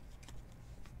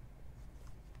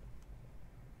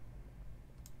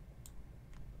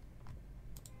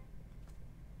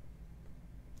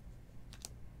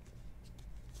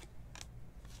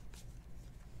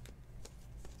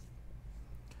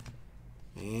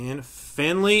 And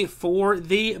Finley for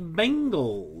the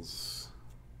Bengals.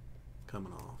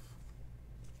 Coming off.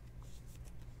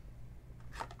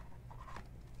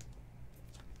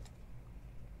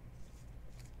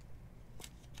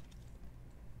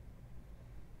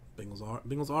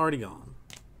 Bengals already gone.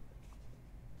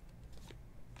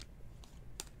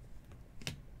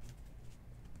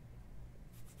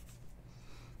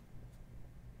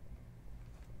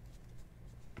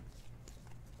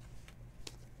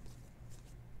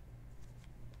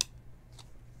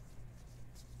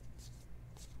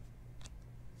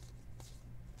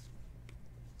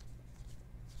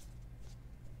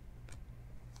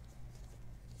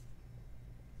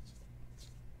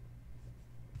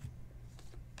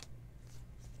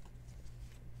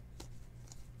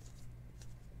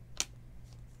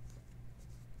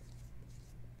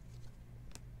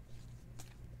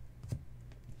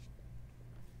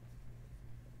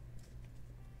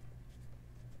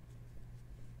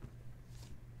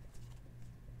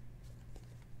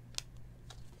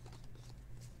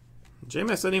 JMS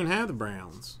doesn't even have the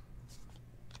Browns.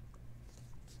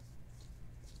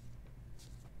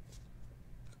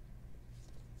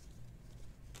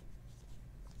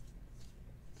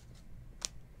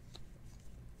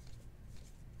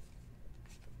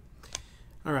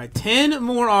 All right, 10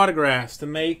 more autographs to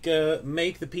make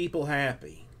the people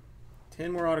happy.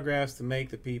 10 more autographs to make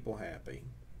the people happy.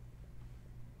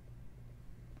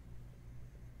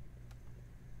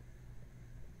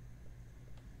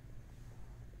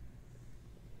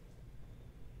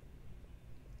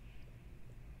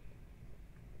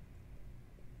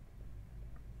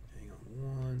 Hang on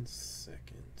 1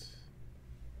 second.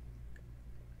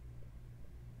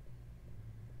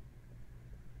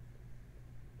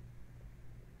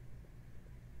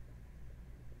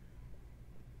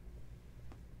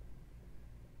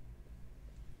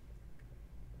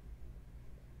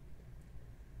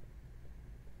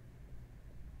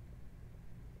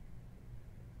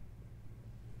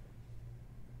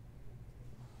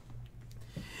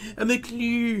 A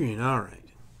McLean. All right.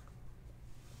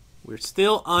 We're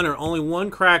still under only one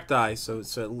cracked ice, so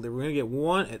we're going to get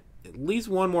one at least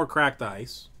one more cracked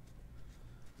ice.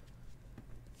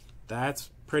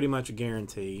 That's pretty much a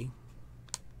guarantee.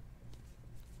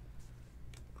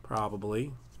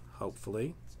 Probably.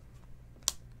 Hopefully.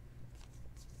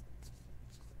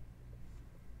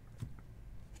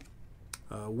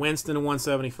 Winston to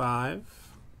 175.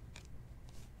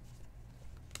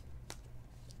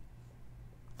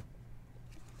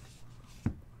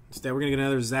 Instead, we're going to get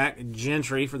another Zach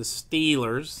Gentry for the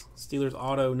Steelers. Steelers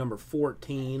auto number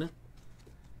 14,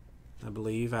 I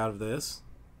believe, out of this.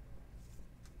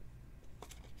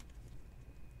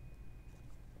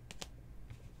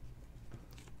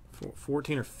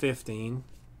 14 or 15.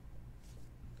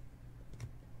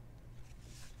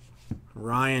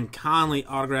 Ryan Conley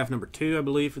autograph number 2, I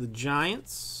believe, for the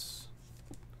Giants.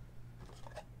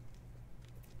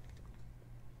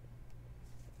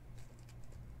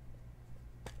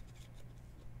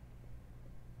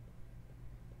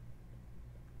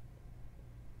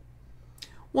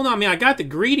 Well, no, I mean, I got the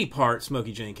greedy part,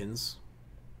 Smokey Jenkins.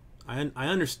 I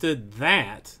understood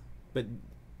that, but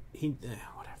he...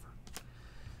 whatever.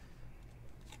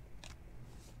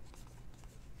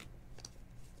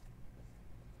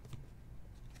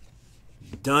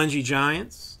 Dungy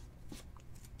Giants.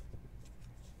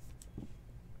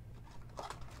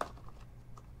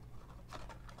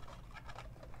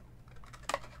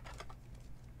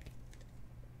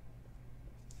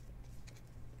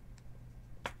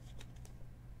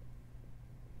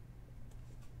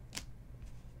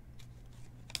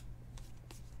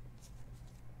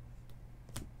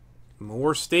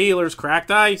 More Steelers,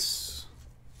 cracked ice.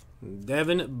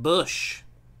 Devin Bush.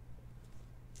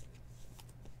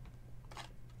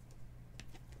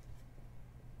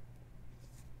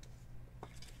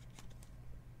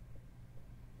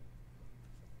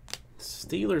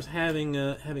 Steelers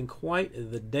having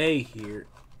quite the day here.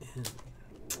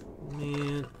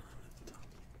 Man.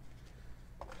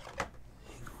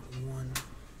 Hang on 1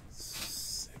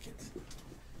 second.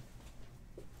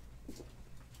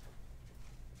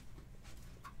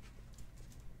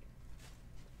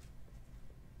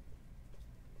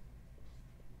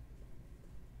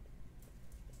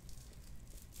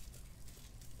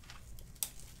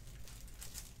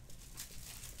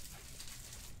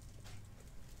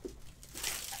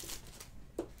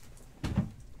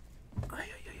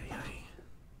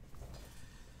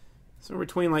 So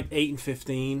between like 8 and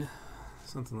 15,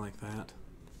 something like that.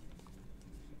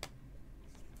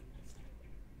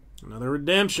 Another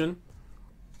redemption.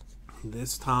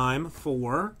 This time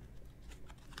for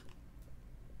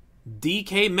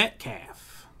DK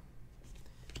Metcalf.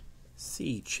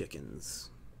 Sea Chickens.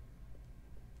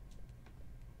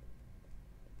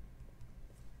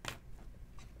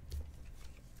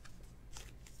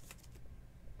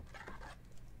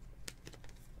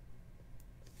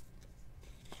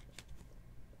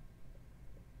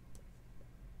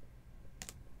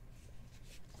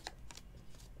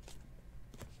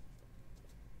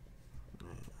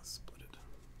 Split it.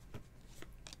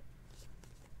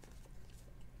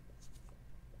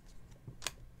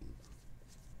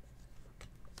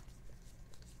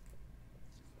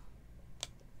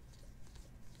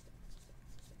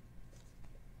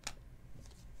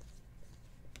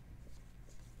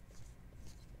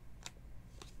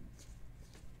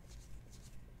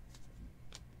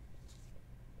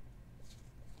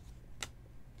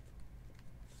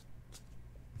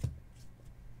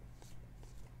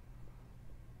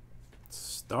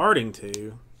 Starting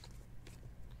to.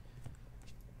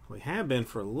 We have been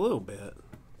for a little bit.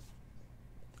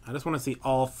 I just want to see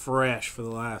all fresh for the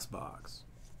last box.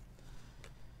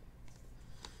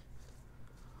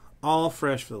 All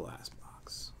fresh for the last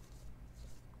box.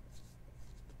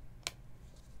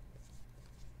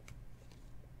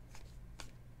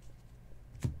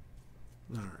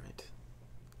 All right.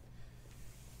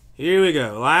 Here we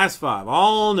go. Last 5.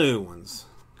 All new ones.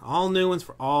 All new ones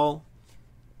for all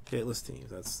hitless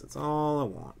teams. That's all I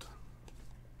want.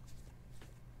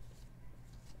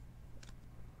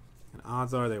 And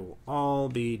odds are they will all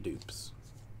be dupes.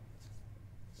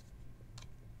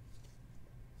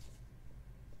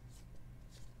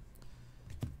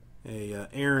 A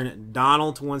Aaron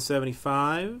Donald to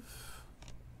 175.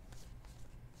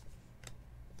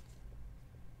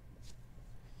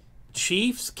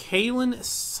 Chiefs, Kalen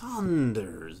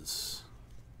Saunders.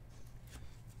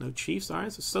 No Chiefs. All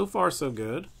right, so far so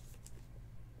good.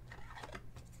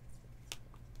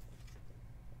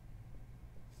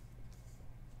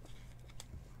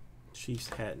 Chiefs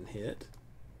hadn't hit.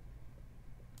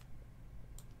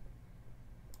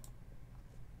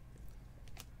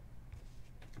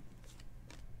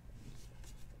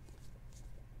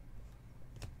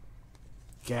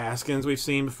 Gaskins we've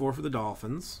seen before for the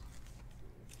Dolphins.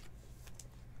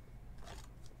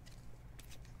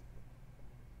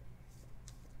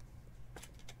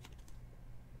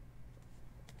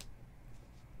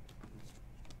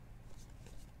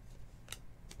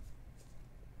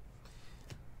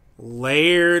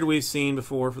 Laird we've seen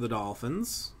before for the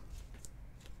Dolphins.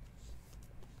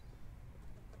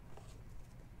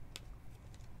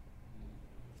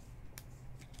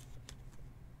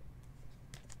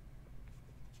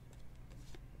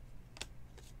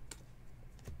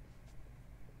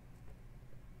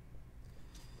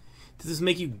 Does this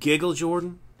make you giggle,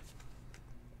 Jordan?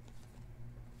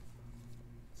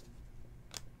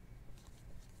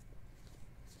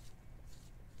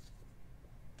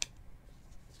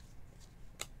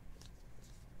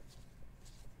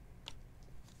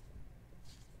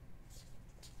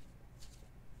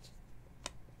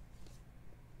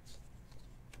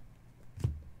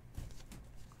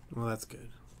 Well, that's good.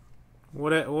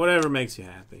 Whatever makes you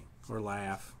happy. Or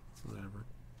laugh. Whatever.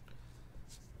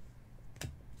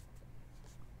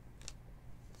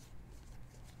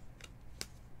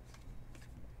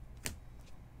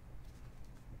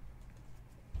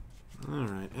 All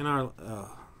right. And our...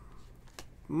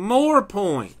 more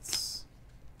points.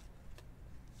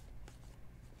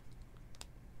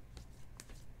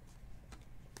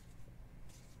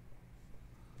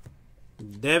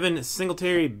 Devin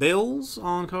Singletary Bills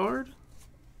on card.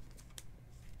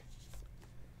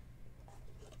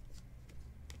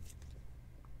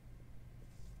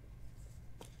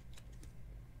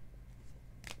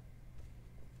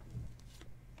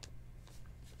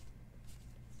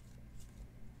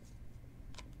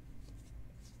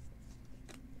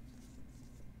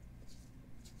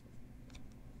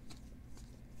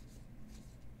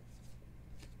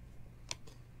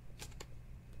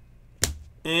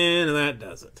 And that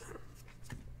does it.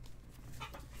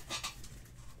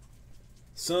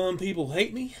 Some people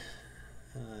hate me.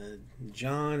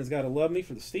 John has got to love me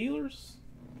for the Steelers.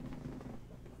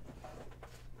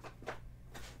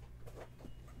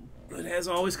 But as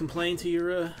always, complain to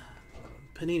your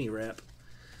Panini rep.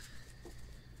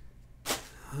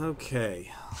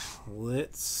 Okay,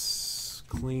 let's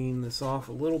clean this off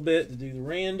a little bit to do the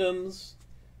randoms,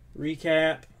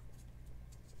 recap,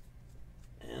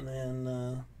 and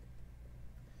then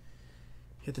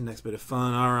hit the next bit of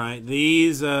fun. All right,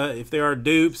 these if they are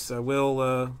dupes, I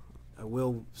will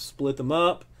split them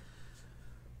up.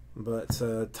 But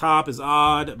top is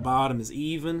odd, bottom is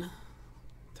even.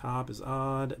 Top is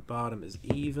odd, bottom is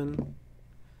even.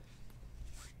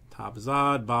 Top is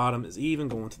odd, bottom is even.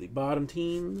 Going to the bottom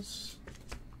teams.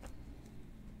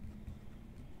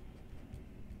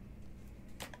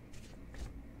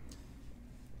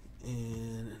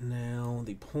 And now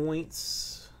the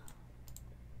points.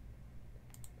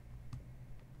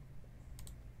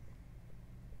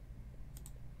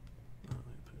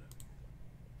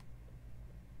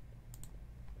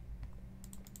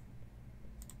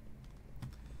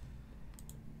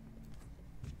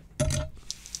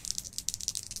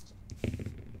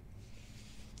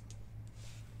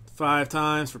 Five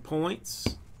times for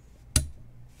points.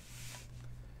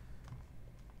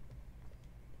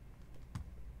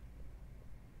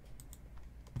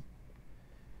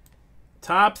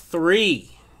 Top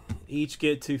three each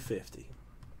get 250.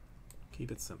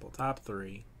 Keep it simple. Top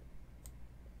three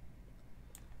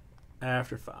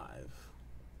after 5.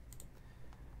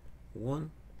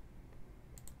 1,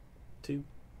 2,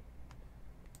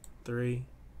 3,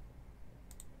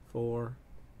 4.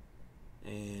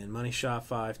 And money shot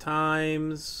 5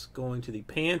 times. Going to the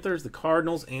Panthers, the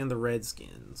Cardinals, and the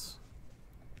Redskins.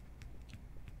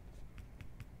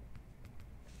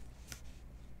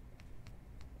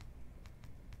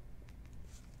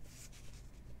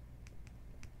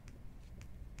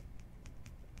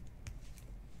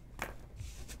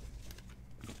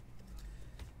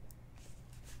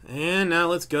 And now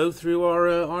let's go through our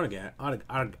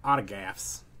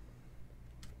autographs.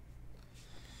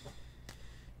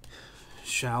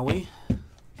 Shall we?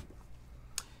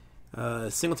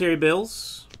 Singletary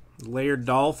Bills, Laird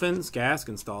Dolphins,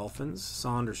 Gaskins Dolphins,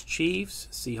 Saunders Chiefs,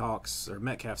 Seahawks or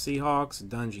Metcalf Seahawks,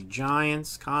 Dungy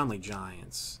Giants, Conley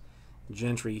Giants,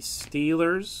 Gentry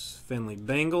Steelers, Finley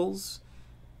Bengals,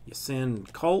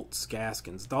 Yasin Colts,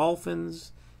 Gaskins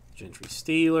Dolphins, Gentry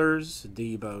Steelers,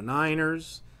 Debo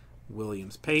Niners,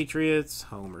 Williams Patriots,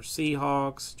 Homer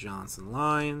Seahawks, Johnson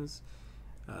Lions,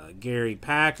 Gary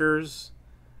Packers,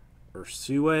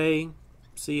 Ursue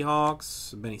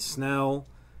Seahawks, Benny Snell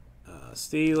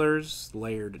Steelers,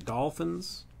 Laird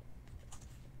Dolphins,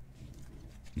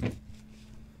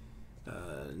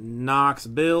 Knox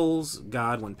Bills,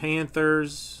 Godwin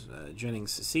Panthers,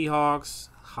 Jennings Seahawks,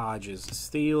 Hodges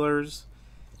Steelers,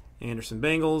 Anderson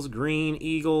Bengals, Green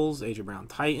Eagles, A.J. Brown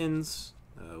Titans,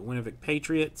 Winnipeg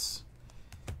Patriots,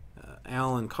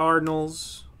 Allen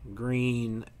Cardinals,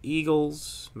 Green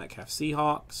Eagles, Metcalf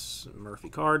Seahawks, Murphy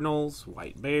Cardinals,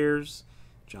 White Bears,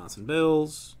 Johnson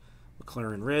Bills,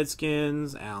 McLaren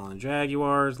Redskins, Allen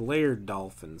Jaguars, Laird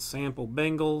Dolphins, Sample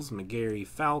Bengals, McGarry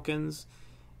Falcons,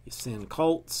 Yasin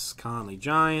Colts, Conley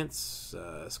Giants,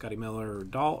 Scotty Miller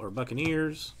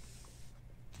Buccaneers.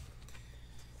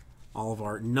 All of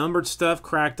our numbered stuff,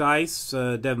 Cracked Ice,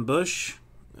 Devin Bush,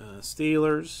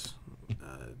 Steelers,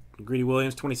 Greedy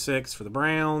Williams 26 for the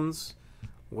Browns,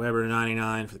 Weber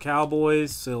 99 for the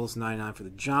Cowboys, Sills 99 for the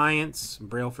Giants,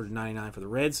 Brailford 99 for the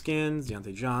Redskins,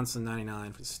 Deontay Johnson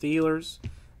 99 for the Steelers,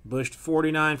 Bush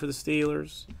 49 for the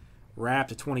Steelers, Rapp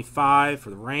to 25 for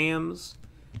the Rams,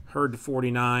 Hurd to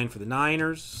 49 for the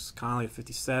Niners, Conley to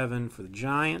 57 for the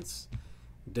Giants,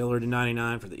 Dillard to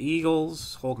 99 for the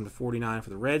Eagles, Holcomb to 49 for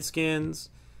the Redskins,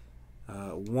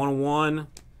 101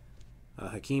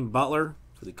 Hakeem Butler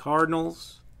for the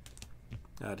Cardinals,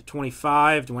 to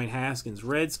 25 Dwayne Haskins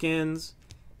Redskins,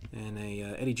 and a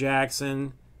Eddie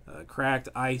Jackson Cracked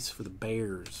Ice for the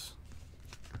Bears.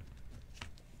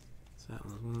 So that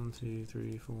was 1, 2,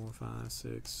 3, 4, 5,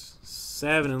 6,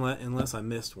 7, unless I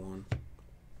missed one.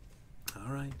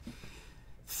 All right.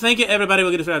 Thank you, everybody.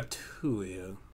 We'll get this out to you.